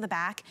all over the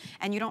back,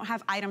 and you don't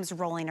have items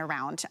rolling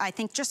around. I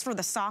think just for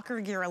the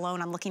soccer gear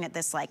alone, I'm looking at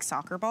this like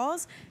soccer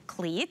balls,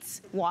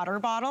 cleats, water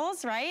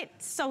bottles, right?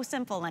 So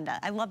simple, Linda.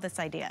 I love this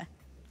idea.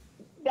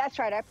 That's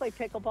right. I play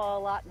pickleball a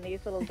lot, and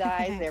these little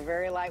guys, they're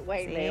very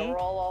lightweight. They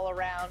roll all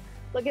around.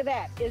 Look at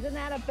that. Isn't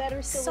that a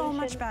better solution? So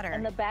much better.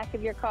 In the back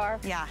of your car?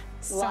 Yeah,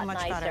 so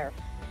much better.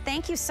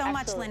 Thank you so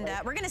much,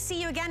 Linda. We're going to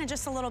see you again in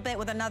just a little bit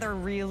with another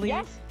really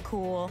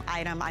cool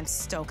item. I'm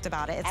stoked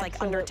about it. It's like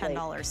under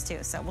 $10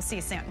 too, so we'll see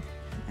you soon.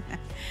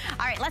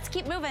 All right, let's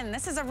keep moving.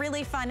 This is a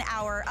really fun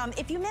hour.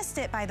 If you missed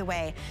it, by the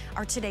way,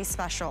 our today's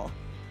special,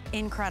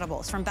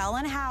 Incredibles from Bell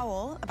 &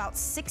 Howell. About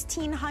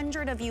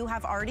 1,600 of you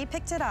have already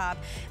picked it up.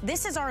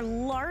 This is our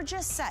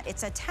largest set.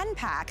 It's a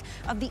 10-pack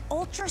of the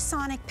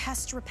ultrasonic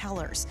pest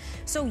repellers.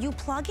 So you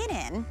plug it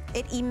in,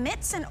 it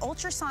emits an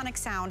ultrasonic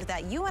sound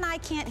that you and I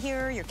can't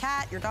hear, your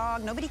cat, your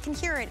dog, nobody can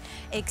hear it,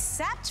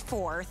 except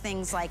for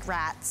things like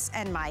rats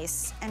and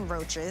mice and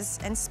roaches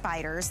and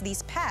spiders,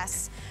 these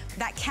pests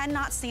that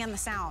cannot stand the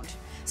sound.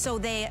 So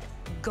they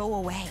go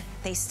away.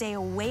 They stay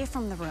away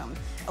from the room,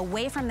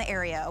 away from the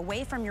area,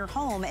 away from your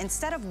home.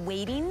 Instead of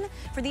waiting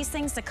for these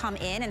things to come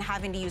in and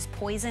having to use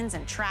poisons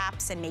and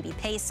traps and maybe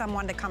pay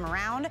someone to come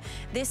around,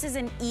 this is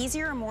an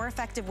easier, more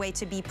effective way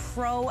to be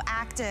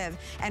proactive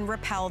and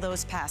repel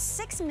those pests.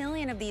 6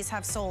 million of these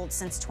have sold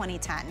since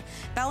 2010.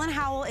 Bell &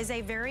 Howell is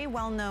a very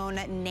well-known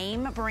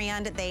name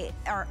brand. They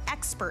are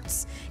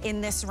experts in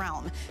this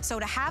realm. So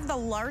to have the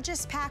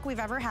largest pack we've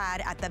ever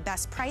had at the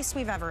best price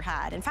we've ever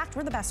had, in fact,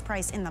 we're the best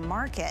price in the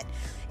market,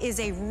 is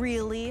a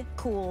really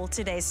cool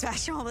today's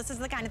special. This is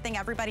the kind of thing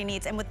everybody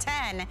needs. And with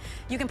 10,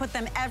 you can put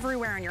them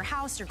everywhere in your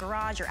house, your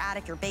garage, your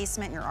attic, your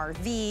basement, your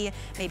RV,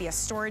 maybe a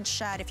storage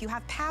shed. If you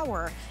have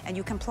power and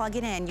you can plug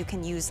it in, you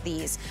can use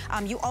these.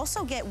 You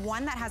also get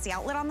one that has the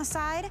outlet on the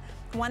side,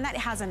 one that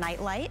has a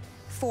night light,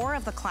 4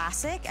 of the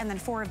classic, and then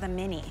 4 of the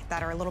mini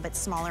that are a little bit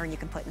smaller and you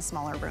can put in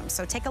smaller rooms.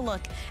 So take a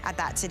look at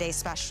that today's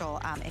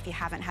special if you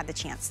haven't had the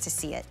chance to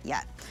see it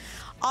yet.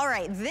 All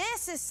right,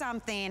 this is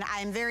something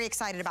I'm very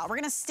excited about. We're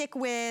gonna stick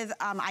with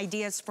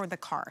ideas for the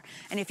car.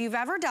 And if you've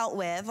ever dealt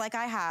with, like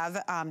I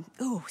have,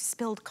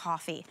 spilled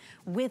coffee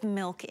with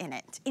milk in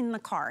it in the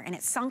car, and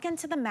it sunk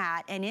into the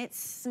mat and it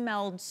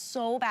smelled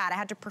so bad. I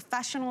had to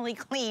professionally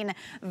clean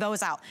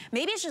those out.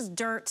 Maybe it's just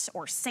dirt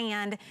or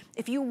sand.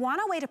 If you want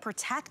a way to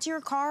protect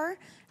your car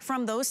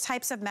from those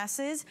types of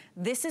messes,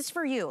 this is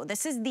for you.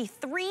 This is the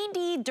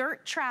 3D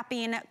dirt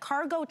trapping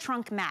cargo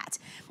trunk mat.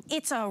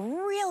 It's a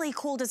really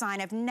cool design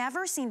I've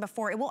never seen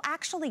before. It will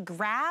actually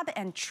grab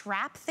and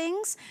trap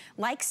things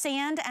like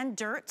sand and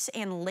dirt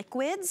and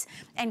liquids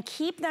and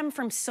keep them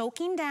from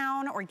soaking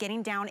down or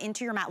getting down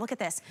into your mat. Look at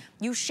this.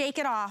 You shake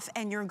it off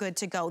and you're good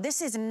to go.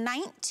 This is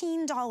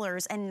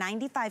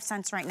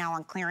 $19.95 right now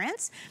on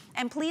clearance.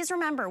 And please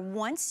remember,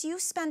 once you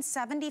spend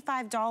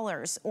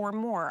 $75 or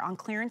more on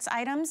clearance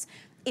items,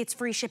 it's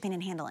free shipping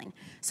and handling.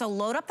 So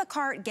load up the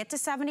cart, get to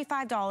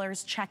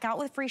 $75, check out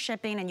with free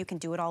shipping, and you can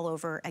do it all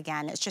over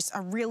again. It's just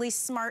a really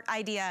smart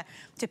idea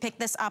to pick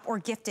this up or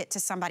gift it to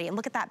somebody. And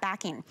look at that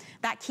backing.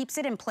 That keeps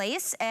it in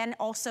place and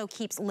also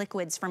keeps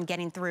liquids from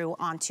getting through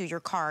onto your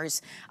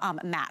car's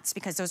mats,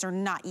 because those are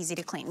not easy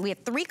to clean. We have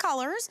 3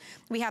 colors.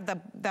 We have the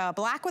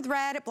black with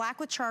red, black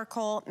with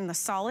charcoal, and the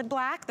solid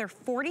black. They're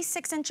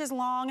 46 inches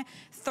long,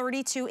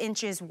 32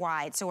 inches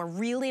wide. So a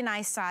really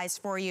nice size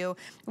for you.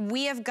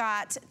 We have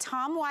got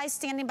Tom Wise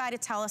standing by to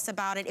tell us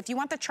about it. If you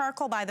want the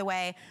charcoal, by the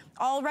way,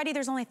 already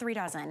there's only 3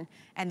 dozen,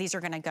 and these are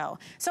gonna go.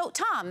 So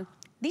Tom,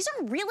 these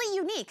are really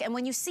unique, and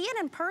when you see it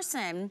in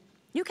person,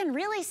 you can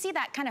really see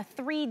that kind of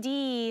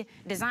 3D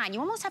design. You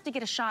almost have to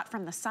get a shot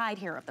from the side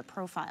here of the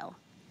profile.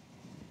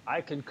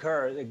 I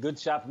concur. A good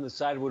shot from the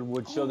side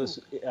would show this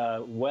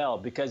well,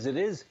 because it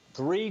is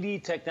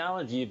 3D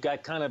technology. You've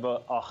got kind of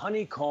a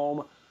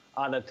honeycomb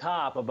on the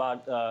top,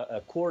 about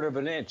a 1/4 of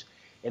an inch,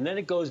 and then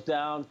it goes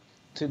down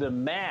to the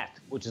mat,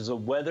 which is a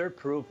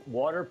weatherproof,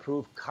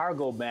 waterproof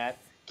cargo mat,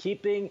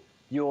 keeping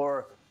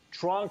your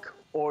trunk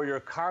or your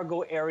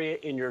cargo area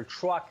in your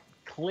truck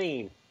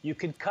clean. You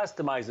can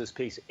customize this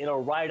piece.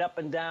 It'll ride up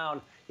and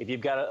down if you've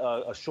got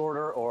a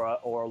shorter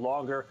or a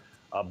longer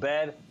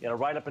bed. It'll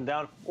ride up and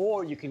down,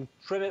 or you can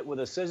trim it with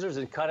a scissors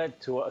and cut it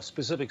to a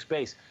specific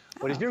space.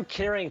 But if you're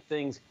carrying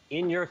things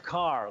in your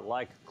car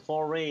like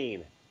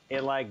chlorine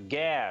and like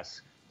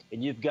gas,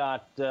 and you've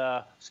got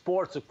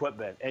sports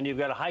equipment, and you've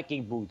got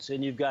hiking boots,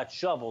 and you've got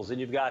shovels, and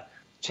you've got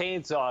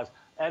chainsaws,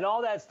 and all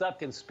that stuff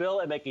can spill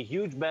and make a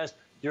huge mess.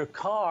 Your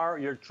car,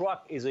 your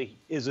truck is a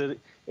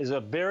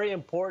very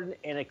important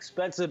and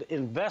expensive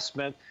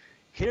investment.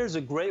 Here's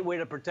a great way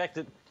to protect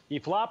it. You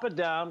flop it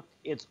down.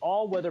 It's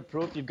all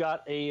weatherproof. You've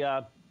got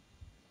a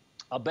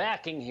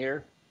backing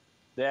here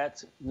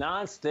that's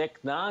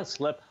non-stick,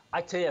 non-slip.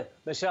 I tell you,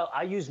 Michelle,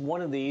 I use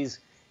one of these.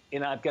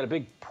 And I've got a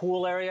big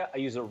pool area. I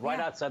use it right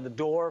outside the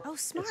door. Oh,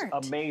 smart.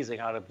 It's amazing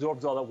how it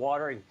absorbs all the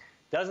water and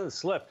doesn't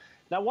slip.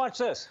 Now watch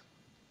this.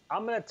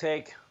 I'm gonna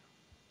take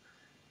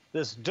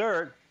this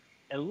dirt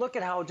and look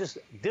at how it just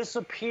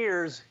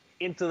disappears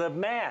into the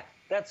mat.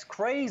 That's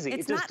crazy.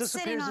 It's it just not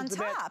disappears sitting on into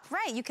the top, mat.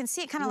 right? You can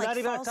see it kind of like Not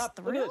even falls on top.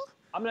 through. Look at this.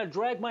 I'm gonna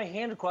drag my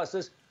hand across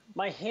this.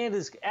 My hand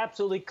is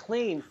absolutely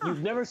clean.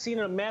 You've never seen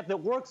a mat that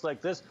works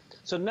like this.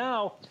 So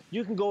now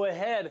you can go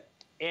ahead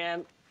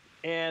and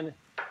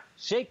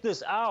shake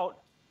this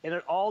out, and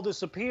it all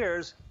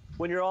disappears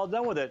when you're all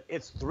done with it.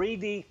 It's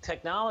 3D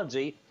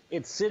technology.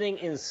 It's sitting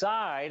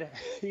inside,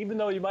 even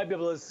though you might be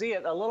able to see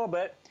it a little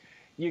bit.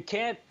 You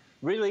can't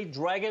really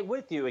drag it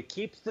with you. It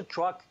keeps the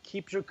truck,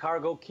 keeps your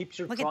cargo, keeps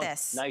your trunk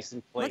nice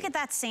and clean. Look at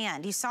that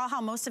sand. You saw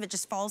how most of it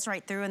just falls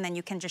right through, and then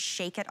you can just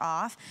shake it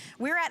off.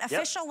 We're at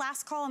official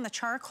last call on the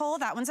charcoal.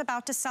 That one's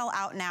about to sell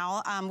out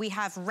now. We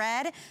have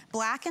red,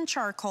 black, and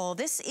charcoal.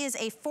 This is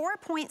a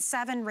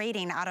 4.7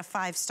 rating out of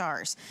 5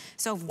 stars.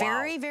 So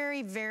very,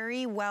 very,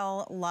 very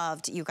well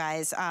loved, you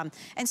guys.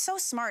 And so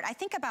smart. I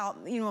think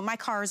about, my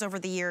cars over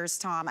the years,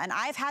 Tom, and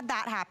I've had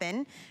that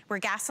happen where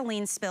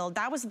gasoline spilled.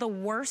 That was the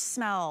worst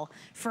smell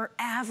forever.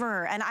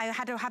 And I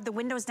had to have the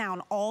windows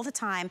down all the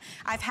time.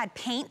 I've had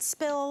paint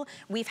spill.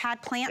 We've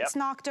had plants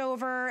knocked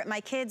over. My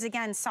kids,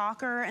 again,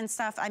 soccer and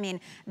stuff. I mean,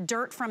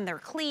 dirt from their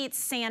cleats,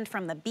 sand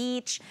from the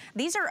beach.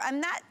 These are,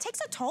 and that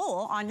takes a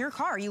toll on your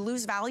car. You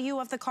lose value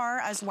of the car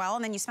as well,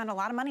 and then you spend a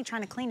lot of money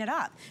trying to clean it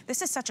up.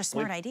 This is such a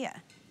smart idea.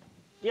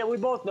 Yeah, we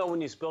both know when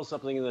you spill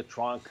something in the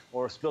trunk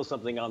or spill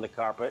something on the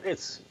carpet,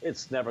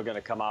 it's never going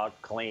to come out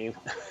clean.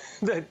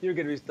 You're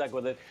going to be stuck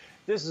with it.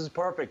 This is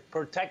perfect.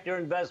 Protect your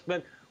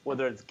investment,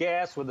 whether it's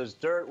gas, whether it's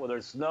dirt, whether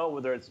it's snow,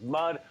 whether it's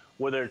mud,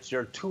 whether it's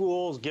your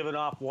tools giving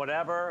off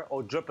whatever,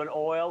 or dripping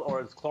oil,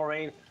 or it's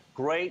chlorine.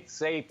 Great,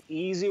 safe,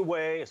 easy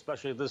way,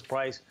 especially at this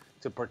price,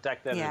 to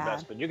protect that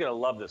investment. You're going to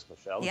love this,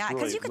 Michelle. Yeah,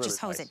 because you could just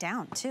hose it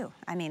down, too.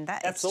 I mean,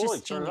 absolutely.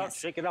 It's just turn it up,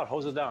 shake it out,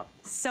 hose it down.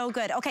 So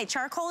good. Okay,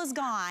 charcoal is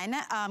gone.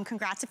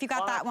 Congrats if you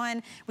got that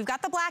one. We've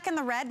got the black and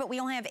the red, but we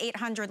only have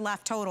 800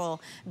 left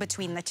total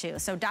between the two.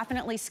 So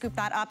definitely scoop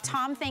that up.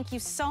 Tom, thank you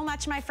so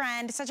much, my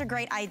friend. Such a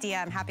great idea.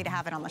 I'm happy to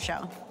have it on the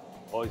show.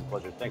 Always a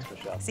pleasure. Thanks,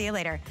 Michelle. See you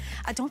later.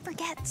 Don't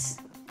forget,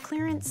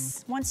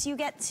 clearance, once you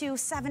get to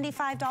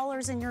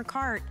 $75 in your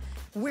cart,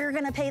 we're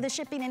gonna pay the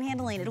shipping and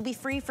handling. It'll be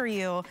free for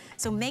you.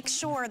 So make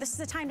sure this is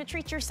the time to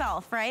treat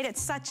yourself, right?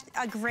 It's such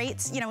a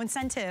great,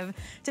 incentive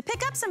to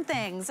pick up some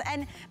things.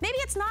 And maybe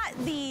it's not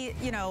the,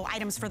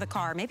 items for the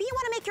car. Maybe you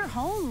wanna make your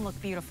home look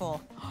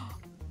beautiful.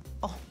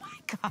 Oh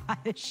my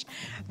gosh,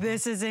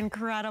 this is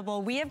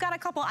incredible. We have got a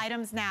couple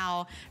items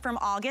now from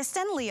August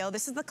and Leo.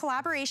 This is the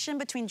collaboration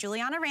between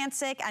Juliana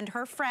Rancic and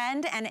her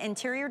friend and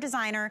interior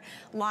designer,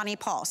 Lonnie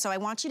Paul. So I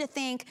want you to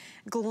think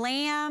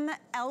glam,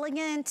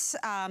 elegant,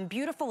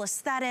 beautiful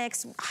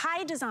aesthetics,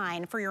 high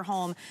design for your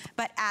home,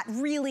 but at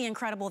really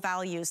incredible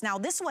values. Now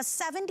this was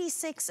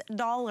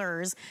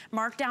 $76,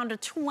 marked down to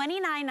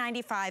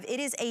 $29.95. It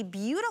is a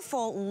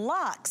beautiful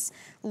luxe,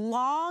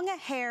 long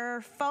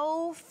hair,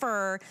 faux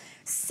fur,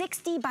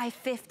 60 by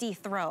 50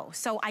 throw.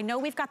 So I know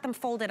we've got them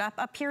folded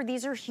up here.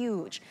 These are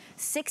huge,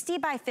 60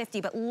 by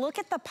 50, but look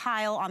at the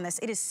pile on this.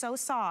 It is so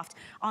soft.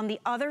 On the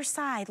other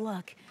side,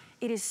 look,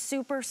 it is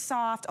super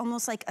soft,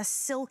 almost like a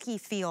silky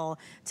feel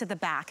to the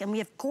back. And we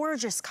have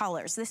gorgeous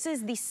colors. This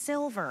is the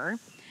silver.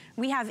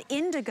 We have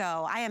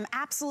indigo. I am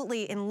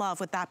absolutely in love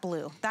with that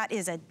blue. That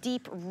is a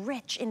deep,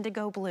 rich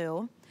indigo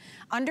blue.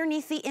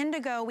 Underneath the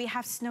indigo, we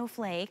have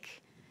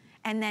snowflake.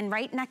 And then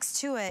right next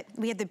to it,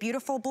 we have the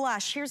beautiful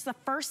blush. Here's the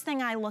first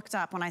thing I looked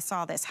up when I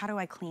saw this. How do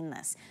I clean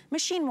this?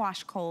 Machine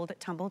wash cold,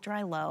 tumble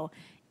dry low.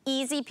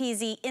 Easy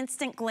peasy,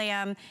 instant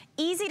glam,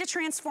 easy to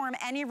transform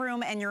any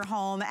room in your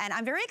home. And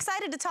I'm very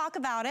excited to talk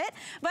about it,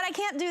 but I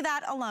can't do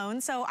that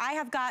alone. So I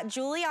have got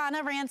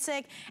Juliana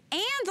Rancic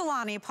and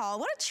Lonnie Paul.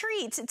 What a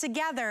treat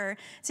together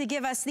to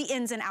give us the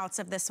ins and outs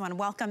of this one.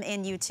 Welcome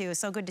in, you two.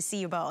 So good to see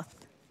you both.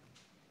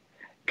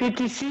 Good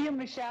to see you,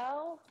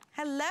 Michelle.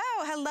 Hello,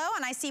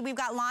 and I see we've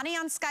got Lonnie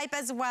on Skype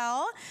as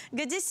well.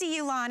 Good to see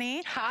you,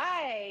 Lonnie.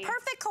 Hi.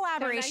 Perfect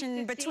collaboration so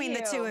nice between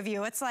the two of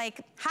you. It's like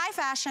high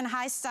fashion,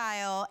 high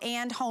style,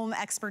 and home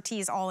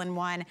expertise all in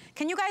one.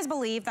 Can you guys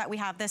believe that we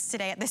have this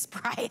today at this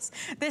price?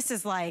 This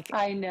is like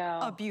I know.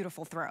 A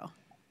beautiful throw.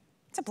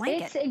 It's a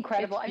blanket. It's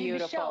incredible. It's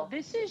beautiful. I mean, Michelle,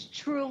 this is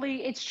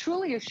truly a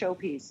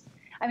showpiece.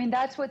 I mean,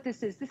 that's what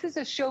this is. This is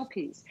a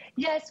showpiece.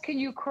 Yes, can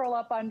you curl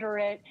up under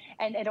it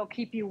and it'll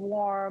keep you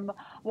warm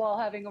while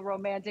having a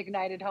romantic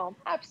night at home?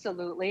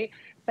 Absolutely.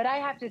 But I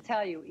have to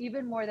tell you,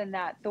 even more than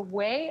that, the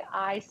way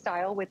I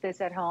style with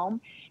this at home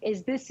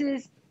is this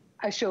is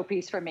a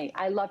showpiece for me.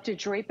 I love to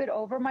drape it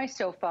over my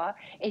sofa.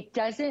 It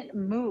doesn't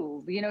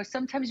move.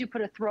 Sometimes you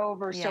put a throw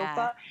over a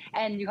sofa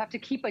and you have to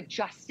keep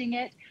adjusting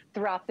it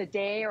throughout the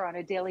day or on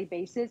a daily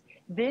basis.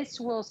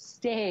 This will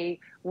stay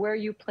where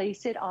you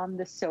place it on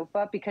the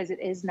sofa because it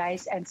is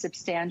nice and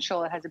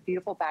substantial. It has a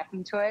beautiful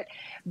backing to it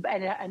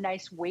and a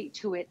nice weight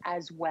to it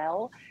as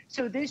well.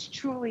 So this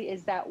truly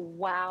is that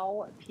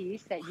wow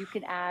piece that you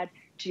can add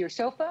to your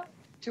sofa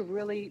to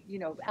really,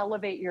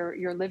 elevate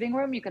your living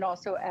room. You can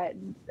also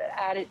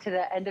add it to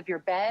the end of your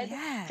bed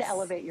to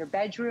elevate your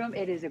bedroom.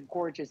 It is a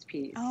gorgeous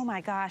piece. Oh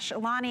my gosh,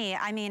 Lonnie,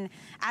 I mean,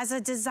 as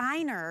a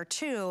designer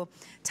too,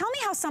 tell me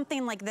how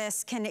something like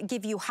this can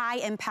give you high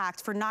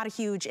impact for not a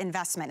huge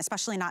investment,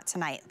 especially not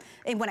tonight,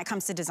 when it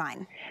comes to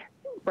design.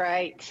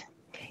 Right.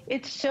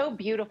 It's so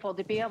beautiful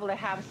to be able to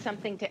have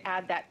something to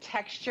add that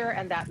texture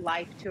and that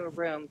life to a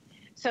room.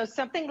 So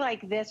something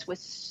like this with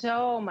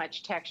so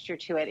much texture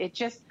to it, it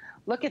just,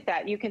 look at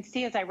that. You can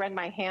see as I run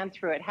my hand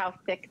through it how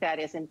thick that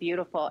is and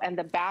beautiful. And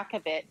the back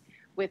of it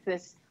with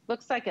this,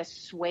 looks like a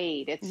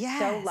suede. It's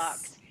so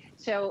luxe.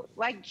 So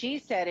like G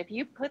said, if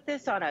you put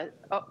this on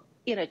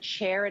in a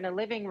chair in a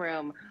living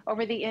room,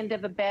 over the end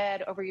of a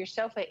bed, over your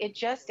sofa, it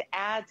just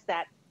adds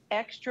that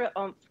extra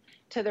oomph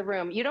to the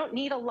room. You don't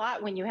need a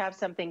lot when you have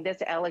something this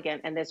elegant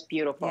and this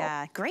beautiful.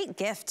 Yeah, great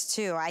gift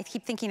too. I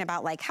keep thinking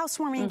about like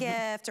housewarming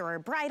gift or a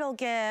bridal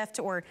gift,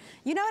 or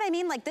you know what I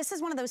mean? Like this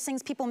is one of those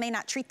things people may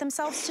not treat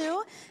themselves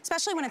to,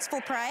 especially when it's full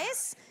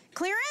price.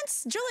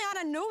 Clearance,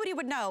 Juliana, nobody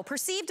would know.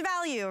 Perceived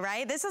value,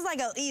 right? This is like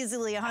a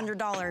easily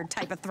 $100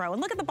 type of throw.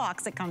 And look at the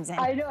box it comes in.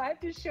 I know, I have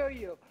to show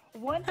you.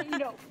 One thing,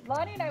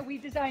 Lonnie and I, we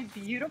designed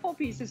beautiful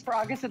pieces for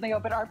August and Leo,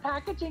 but our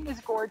packaging is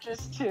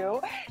gorgeous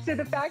too. So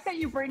the fact that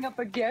you bring up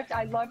a gift,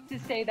 I love to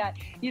say that,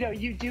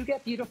 you do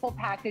get beautiful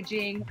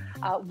packaging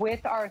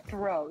with our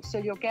throw. So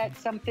you'll get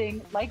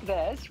something like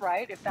this,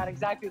 right? If not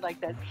exactly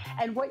like this.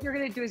 And what you're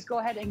going to do is go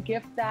ahead and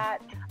gift that.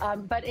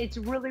 But it's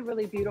really,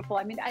 really beautiful.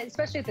 I mean,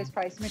 especially at this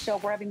price, Michelle,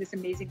 we're having this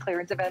amazing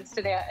clearance events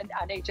today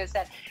on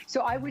HSN.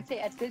 So I would say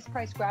at this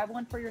price, grab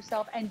one for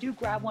yourself and do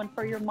grab one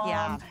for your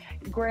mom,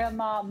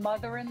 grandma,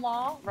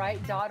 mother-in-law,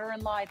 right?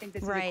 Daughter-in-law. I think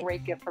this is a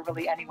great gift for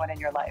really anyone in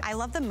your life. I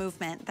love the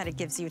movement that it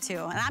gives you too.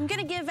 And I'm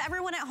gonna give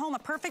everyone at home a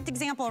perfect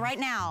example right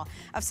now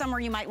of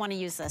somewhere you might wanna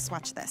use this.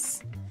 Watch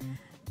this.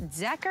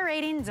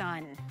 Decorating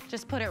done.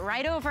 Just put it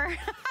right over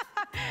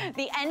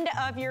the end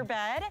of your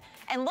bed.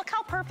 And look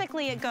how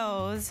perfectly it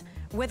goes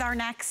with our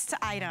next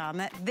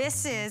item.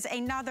 This is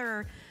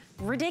another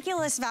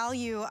ridiculous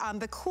value.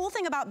 The cool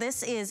thing about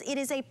this is it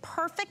is a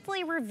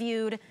perfectly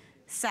reviewed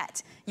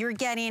set. You're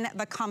getting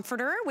the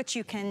comforter, which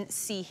you can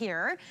see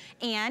here,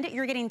 and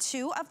you're getting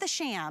 2 of the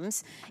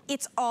shams.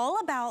 It's all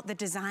about the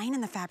design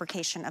and the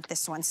fabrication of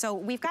this one. So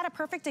we've got a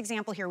perfect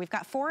example here. We've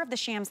got 4 of the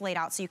shams laid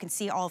out so you can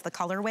see all of the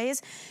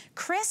colorways.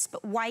 Crisp,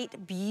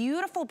 white,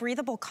 beautiful,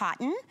 breathable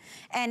cotton.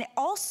 And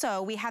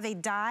also we have a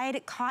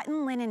dyed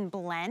cotton linen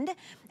blend,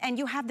 and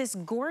you have this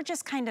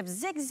gorgeous kind of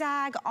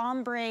zigzag,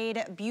 ombre,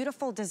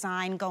 beautiful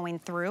design going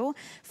through.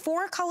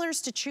 4 colors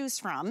to choose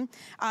from.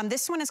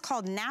 This one is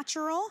called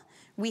Natural.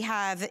 We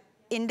have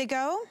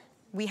indigo,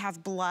 we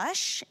have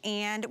blush,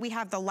 and we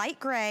have the light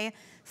gray,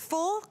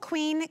 full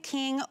queen,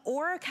 king,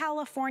 or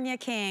California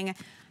king,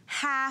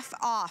 half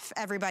off,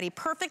 everybody.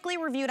 Perfectly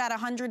reviewed at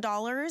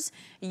 $100.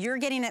 You're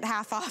getting it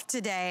half off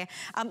today.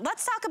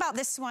 Let's talk about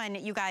this one,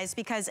 you guys,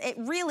 because it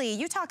really,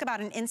 you talk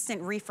about an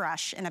instant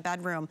refresh in a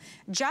bedroom.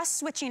 Just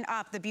switching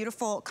up the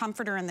beautiful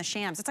comforter and the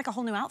shams, it's like a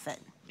whole new outfit.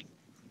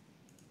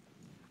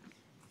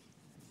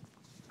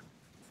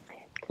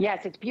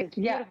 Yes, it's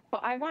beautiful. Yeah.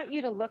 I want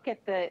you to look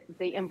at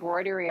the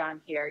embroidery on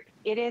here.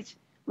 It is,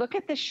 look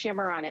at the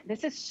shimmer on it.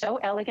 This is so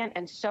elegant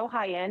and so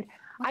high end.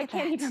 I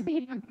can't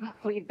even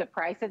believe the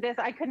price of this.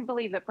 I couldn't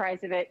believe the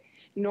price of it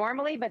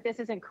normally, but this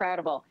is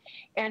incredible.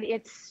 And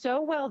it's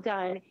so well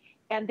done.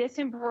 And this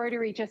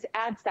embroidery just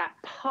adds that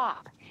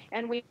pop.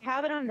 And we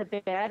have it on the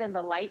bed and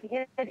the light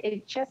hit it.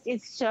 It just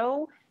is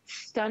so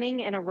stunning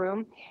in a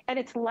room. And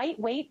it's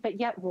lightweight, but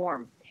yet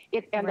warm.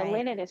 And the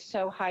linen is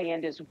so high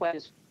end as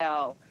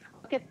well.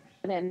 Look at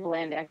the linen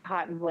blend and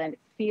cotton blend. It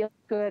feels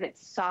good.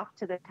 It's soft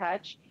to the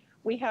touch.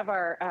 We have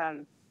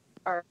our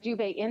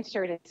duvet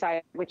insert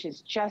inside, which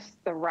is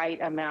just the right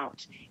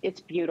amount.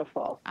 It's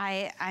beautiful.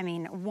 I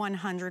mean,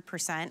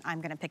 100%,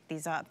 I'm gonna pick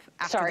these up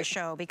after the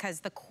show because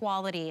the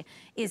quality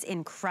is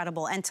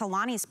incredible. And to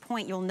Lonnie's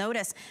point, you'll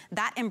notice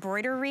that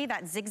embroidery,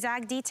 that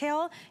zigzag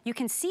detail, you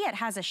can see it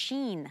has a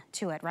sheen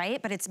to it,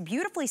 right? But it's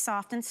beautifully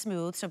soft and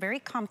smooth, so very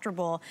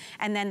comfortable.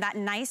 And then that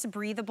nice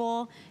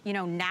breathable, you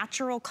know,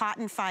 natural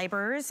cotton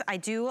fibers. I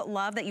do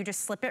love that you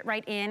just slip it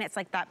right in. It's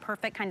like that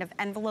perfect kind of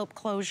envelope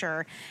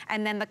closure.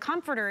 And then the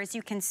comforters,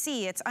 you can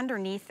see it's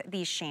underneath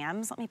these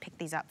shams. Let me pick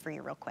these up for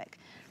you real quick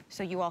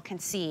so you all can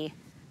see.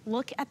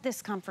 Look at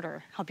this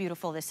comforter, how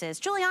beautiful this is.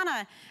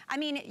 Juliana, I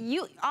mean,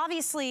 you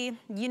obviously,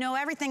 you know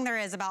everything there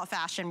is about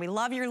fashion. We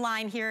love your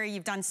line here.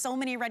 You've done so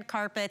many red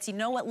carpets. You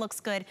know what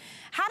looks good.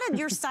 How did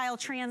your style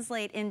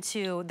translate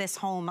into this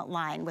home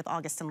line with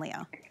August and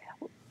Leo?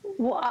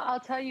 Well, I'll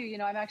tell you, you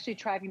know, I'm actually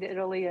traveling to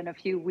Italy in a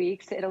few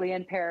weeks, Italy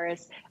and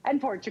Paris and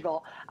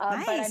Portugal.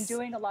 But I'm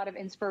doing a lot of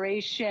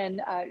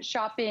inspiration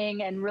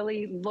shopping and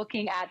really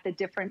looking at the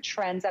different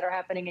trends that are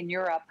happening in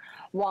Europe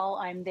while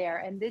I'm there.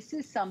 And this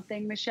is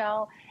something,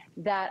 Michelle,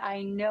 that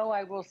I know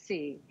I will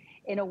see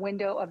in a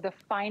window of the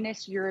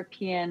finest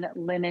European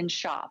linen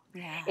shop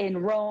in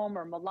Rome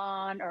or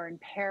Milan or in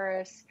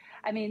Paris.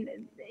 I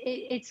mean,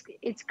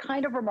 it's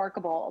kind of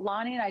remarkable.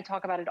 Lonnie and I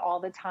talk about it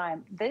all the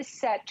time. This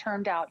set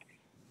turned out,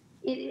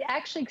 it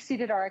actually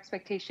exceeded our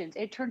expectations.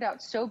 It turned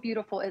out so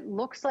beautiful. It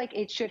looks like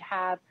it should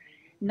have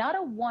not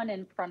a 1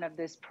 in front of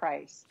this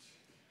price,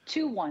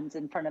 2 1s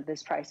in front of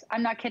this price.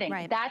 I'm not kidding.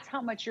 That's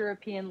how much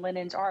European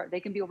linens are. They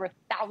can be over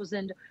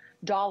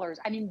 $1,000.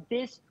 I mean,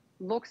 this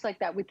looks like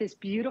that with this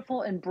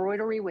beautiful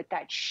embroidery, with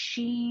that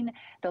sheen,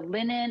 the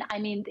linen. I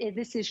mean,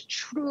 this is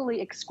truly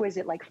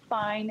exquisite, like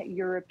fine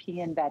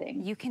European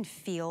bedding. You can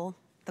feel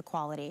the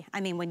quality.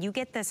 I mean, when you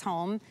get this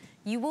home,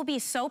 you will be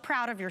so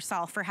proud of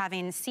yourself for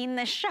having seen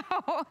this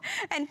show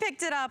and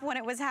picked it up when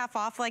it was half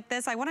off like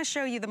this. I want to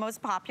show you the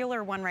most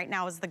popular one right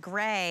now is the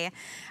gray.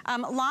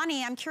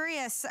 Lonnie, I'm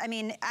curious, I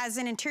mean, as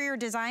an interior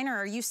designer,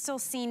 are you still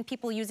seeing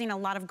people using a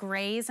lot of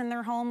grays in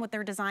their home with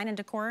their design and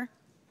decor?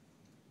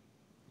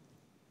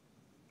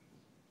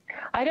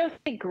 I don't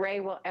think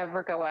gray will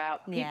ever go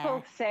out.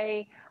 People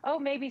say, oh,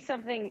 maybe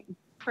something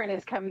different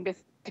is coming to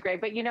gray,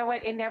 but you know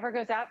what? It never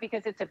goes out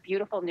because it's a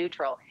beautiful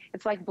neutral.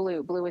 It's like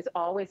blue. Blue is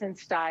always in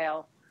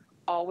style,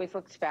 always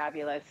looks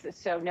fabulous.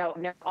 So no,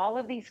 all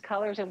of these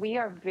colors, and we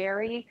are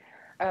very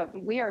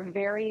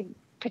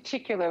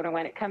particular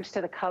when it comes to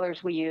the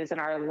colors we use in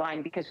our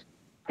line because we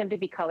want them to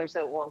be colors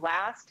that will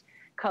last,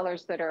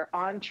 colors that are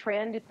on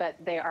trend, but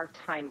they are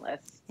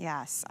timeless.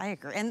 Yes, I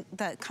agree. And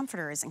the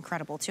comforter is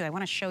incredible too. I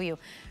want to show you.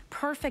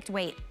 Perfect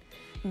weight.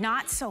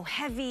 Not so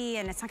heavy,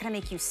 and it's not gonna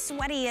make you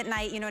sweaty at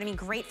night, you know what I mean?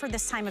 Great for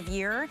this time of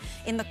year.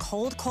 In the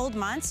cold, cold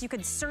months, you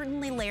could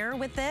certainly layer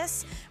with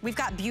this. We've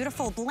got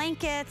beautiful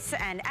blankets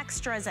and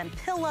extras and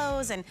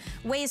pillows and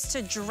ways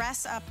to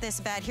dress up this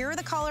bed. Here are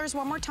the colors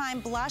one more time: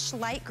 blush,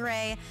 light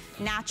gray,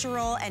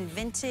 natural, and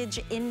vintage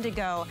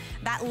indigo.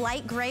 That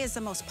light gray is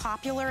the most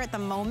popular at the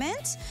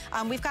moment.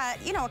 We've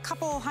got, you know, a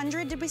couple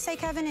hundred, did we say,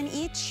 Kevin, in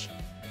each?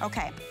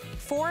 Okay.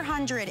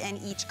 400 in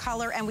each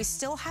color, and we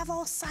still have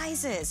all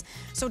sizes.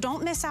 So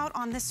don't miss out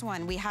on this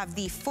one. We have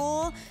the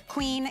full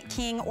Queen,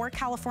 King, or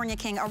California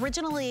King.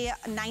 Originally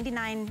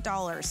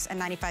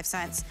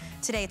 $99.95.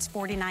 Today it's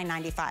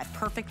 $49.95.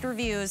 Perfect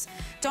reviews.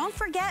 Don't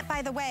forget,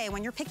 by the way,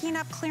 when you're picking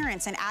up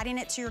clearance and adding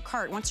it to your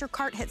cart, once your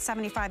cart hits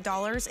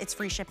 $75, it's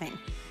free shipping.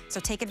 So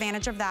take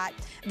advantage of that.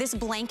 This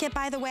blanket,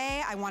 by the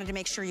way, I wanted to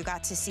make sure you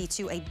got to see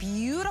too. A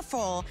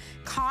beautiful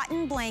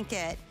cotton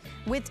blanket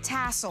with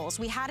tassels.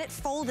 We had it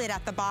folded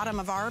at the bottom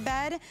of our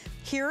bed.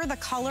 Here are the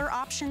color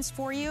options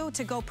for you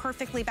to go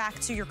perfectly back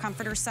to your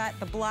comforter set.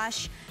 The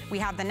blush, we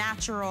have the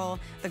natural,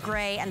 the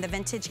gray, and the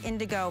vintage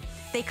indigo.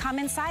 They come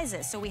in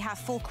sizes. So we have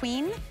full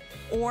queen,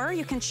 or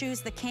you can choose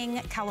the King,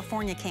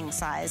 California King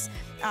size.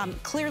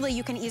 Clearly,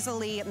 you can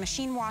easily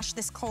machine wash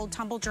this cold,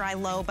 tumble dry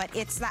low, but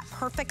it's that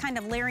perfect kind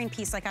of layering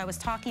piece like I was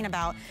talking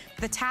about.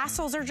 The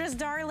tassels are just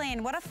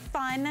darling. What a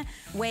fun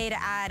way to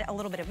add a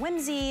little bit of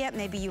whimsy.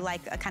 Maybe you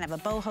like a kind of a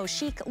boho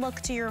chic look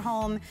to your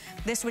home.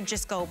 This would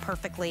just go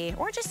perfectly,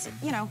 or just,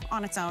 you know,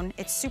 on its own.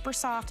 It's super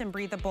soft and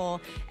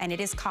breathable, and it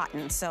is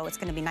cotton, so it's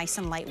gonna be nice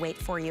and lightweight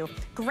for you.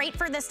 Great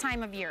for this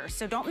time of year,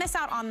 so don't miss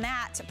out on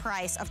that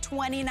price of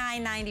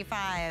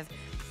 $29.95.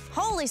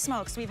 Holy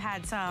smokes, we've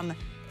had some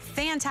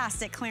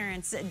fantastic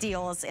clearance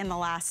deals in the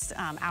last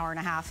hour and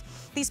a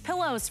half. These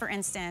pillows, for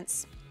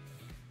instance,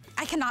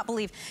 I cannot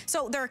believe.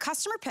 So they're a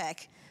customer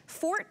pick.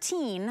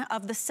 14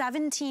 of the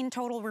 17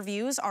 total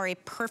reviews are a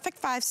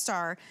perfect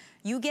 5-star.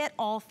 You get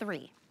all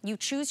 3. You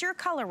choose your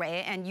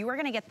colorway, and you are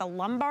gonna get the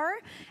lumbar,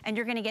 and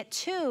you're gonna get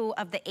 2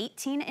 of the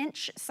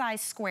 18-inch size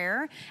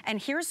square.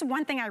 And here's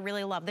one thing I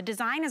really love. The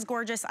design is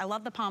gorgeous. I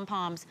love the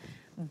pom-poms.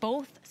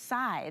 Both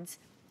sides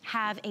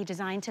have a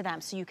design to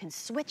them, so you can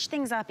switch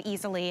things up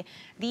easily.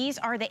 These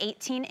are the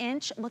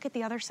 18-inch. Look at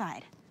the other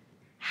side.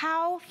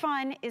 How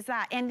fun is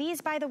that? And these,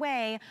 by the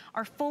way,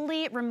 are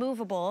fully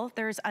removable.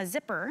 There's a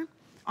zipper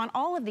on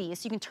all of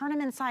these. You can turn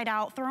them inside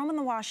out, throw them in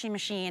the washing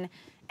machine,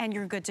 and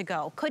you're good to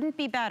go. Couldn't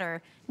be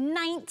better.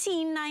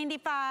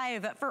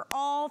 $19.95 for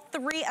all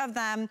 3 of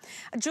them.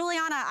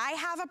 Juliana, I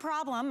have a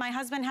problem. My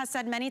husband has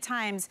said many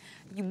times,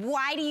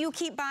 why do you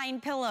keep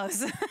buying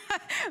pillows?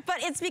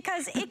 But it's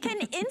because it can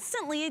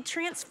instantly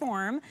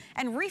transform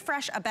and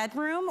refresh a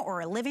bedroom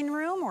or a living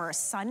room or a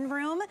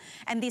sunroom.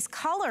 And these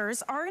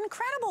colors are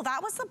incredible.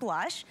 That was the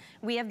blush.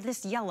 We have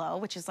this yellow,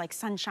 which is like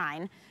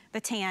sunshine,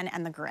 the tan,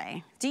 and the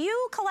gray. Do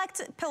you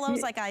collect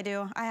pillows like I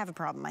do? I have a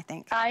problem, I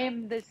think. I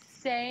am the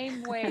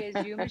same way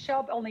as you,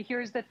 Michelle, only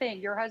here's the thing.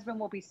 Your husband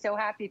will be so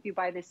happy if you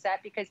buy this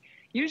set, because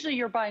usually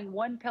you're buying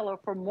 1 pillow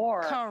for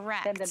more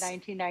than the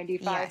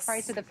 $19.95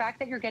 price. So the fact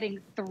that you're getting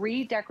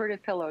 3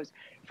 decorative pillows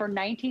for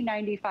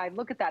 $19.95,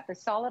 look at that, the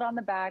solid on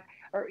the back,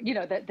 or you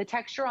know, the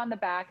texture on the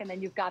back, and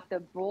then you've got the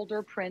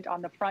boulder print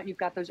on the front. You've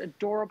got those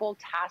adorable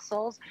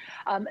tassels.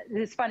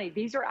 It's funny,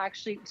 these are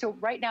actually, so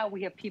right now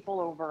we have people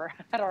over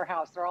at our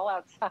house. They're all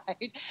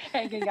outside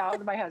hanging out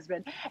with my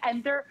husband.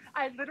 And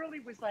I literally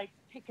was like,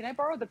 hey, can I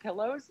borrow the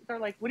pillows? They're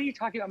like, what are you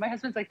talking about? My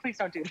husband's like, please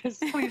don't do this.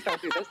 Please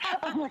don't do this.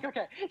 I'm like,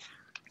 okay.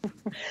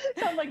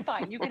 So I'm like,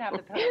 fine, you can have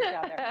the pillows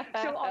down there.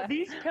 So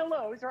these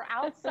pillows are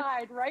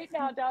outside right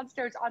now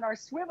downstairs on our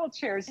swivel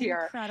chairs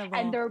here. Incredible.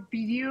 And they're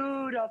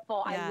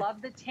beautiful. Yeah. I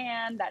love the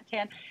tan,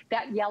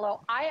 that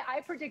yellow.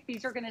 I predict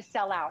these are going to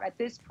sell out at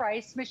this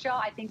price, Michelle.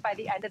 I think by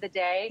the end of the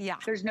day,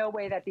 there's no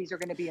way that these are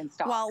going to be in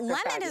stock. Well,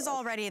 lemon is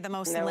already the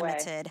most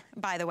limited,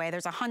 by the way.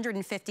 There's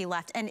 150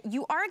 left, and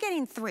you are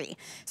getting 3.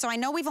 So I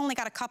know we've only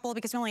got a couple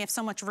because we only have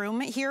so much room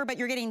here, but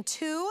you're getting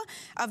 2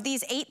 of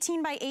these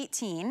 18 by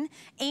 18,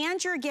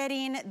 and you're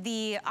getting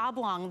the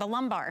oblong, the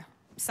lumbar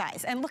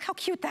size. And look how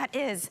cute that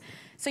is.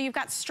 So you've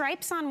got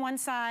stripes on one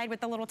side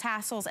with the little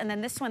tassels, and then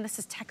this one, this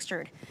is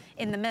textured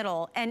in the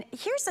middle. And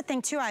here's the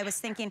thing too, I was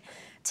thinking,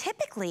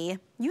 typically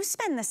you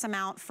spend this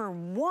amount for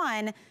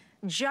one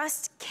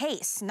just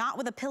case, not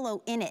with a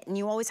pillow in it. And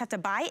you always have to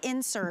buy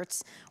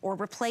inserts or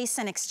replace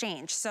and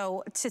exchange.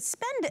 So to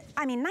spend,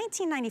 I mean,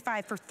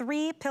 $19.95 for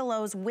 3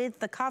 pillows with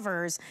the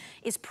covers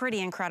is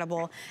pretty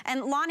incredible.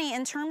 And Lonnie,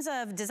 in terms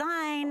of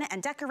design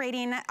and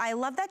decorating, I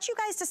love that you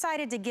guys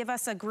decided to give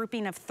us a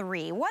grouping of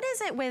 3. What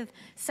is it with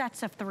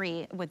sets of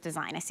 3 with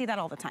design? I see that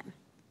all the time.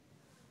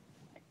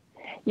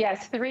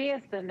 Yes, 3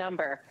 is the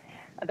number.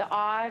 The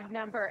odd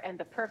number and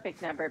the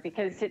perfect number,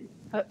 because it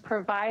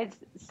provides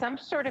some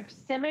sort of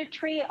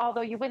symmetry,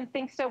 although you wouldn't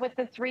think so with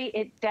the 3,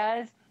 it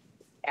does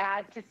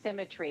add to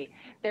symmetry.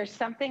 There's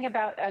something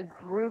about a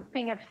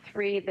grouping of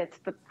 3 that's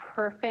the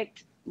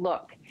perfect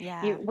look.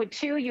 Yeah. With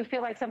 2, you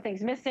feel like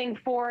something's missing.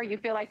 4, you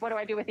feel like, what do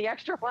I do with the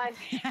extra one?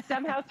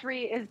 Somehow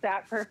 3 is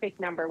that perfect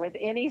number with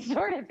any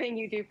sort of thing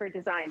you do for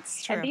design.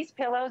 And these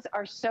pillows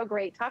are so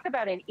great. Talk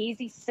about an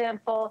easy,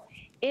 simple,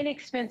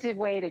 inexpensive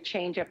way to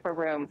change up a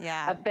room.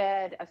 Yeah. A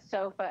bed, a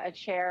sofa, a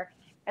chair.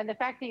 And the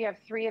fact that you have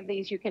 3 of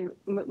these, you can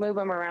move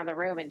them around the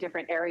room in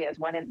different areas.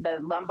 One in the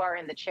lumbar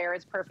in the chair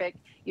is perfect.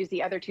 Use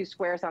the other 2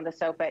 squares on the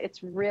sofa.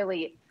 It's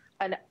really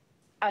an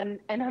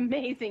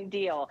amazing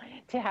deal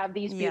to have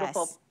these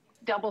beautiful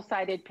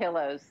double-sided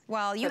pillows.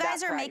 Well, you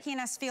guys are making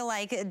us feel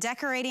like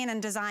decorating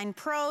and design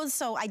pros,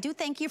 so I do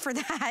thank you for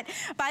that.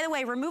 By the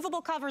way,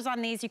 removable covers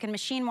on these, you can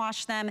machine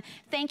wash them.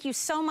 Thank you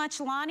so much,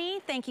 Lonnie.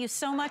 Thank you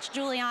so much,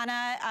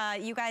 Juliana.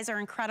 You guys are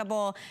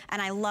incredible,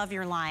 and I love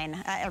your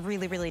line. I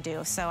really, really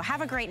do. So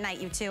have a great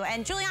night, you two.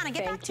 And Juliana,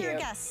 get back to your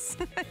guests.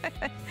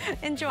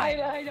 Enjoy.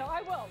 I know,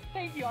 I will.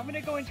 Thank you. I'm going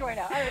to go enjoy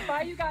now. All right,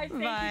 bye, you guys.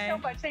 Thank you so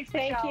much. Thanks,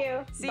 Michelle. Thank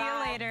you. See you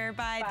later.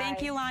 Bye.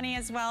 Thank you, Lonnie,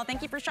 as well.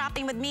 Thank you for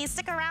shopping with me.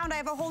 Stick around. I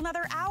have a whole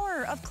nother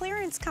hour of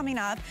clearance coming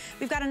up.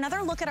 We've got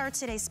another look at our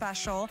Today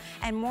Special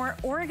and more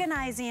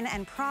organizing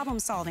and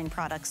problem-solving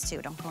products,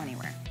 too. Don't go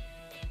anywhere.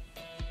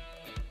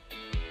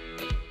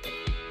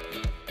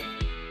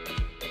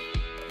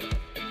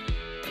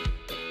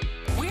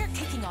 We're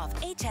kicking off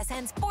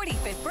HSN's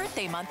 45th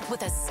birthday month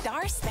with a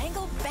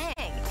star-spangled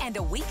bang and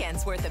a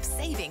weekend's worth of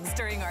savings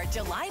during our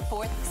July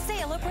 4th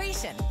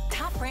celebration.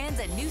 Top brands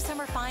and new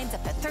summer finds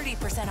up to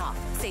 30% off.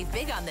 Save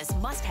big on this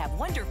must-have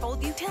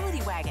Wonderfold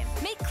utility wagon.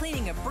 Make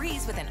cleaning a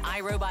breeze with an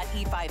iRobot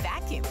E5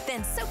 vacuum.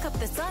 Then soak up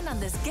the sun on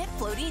this Get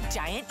Floaty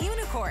giant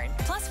unicorn.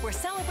 Plus, we're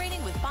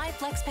celebrating with Buy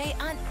Flex Pay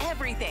on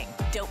everything.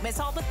 Don't miss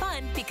all the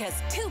fun because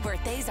 2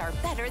 birthdays are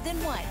better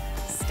than 1.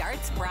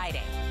 Starts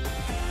Friday.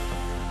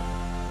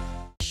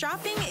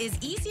 Shopping is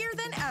easier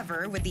than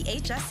ever with the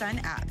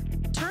HSN app.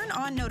 Turn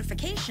on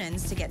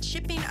notifications to get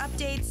shipping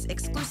updates,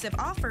 exclusive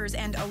offers,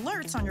 and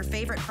alerts on your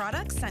favorite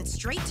products sent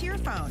straight to your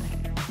phone.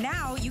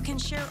 Now you can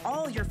share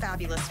all your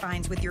fabulous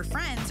finds with your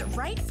friends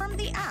right from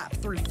the app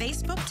through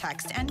Facebook,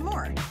 text, and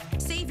more.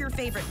 Save your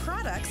favorite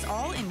products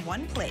all in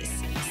one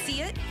place.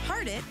 See it,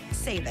 heart it,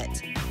 save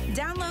it.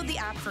 Download the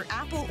app for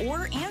Apple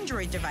or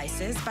Android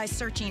devices by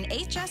searching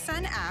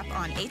HSN app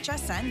on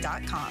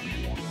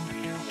hsn.com.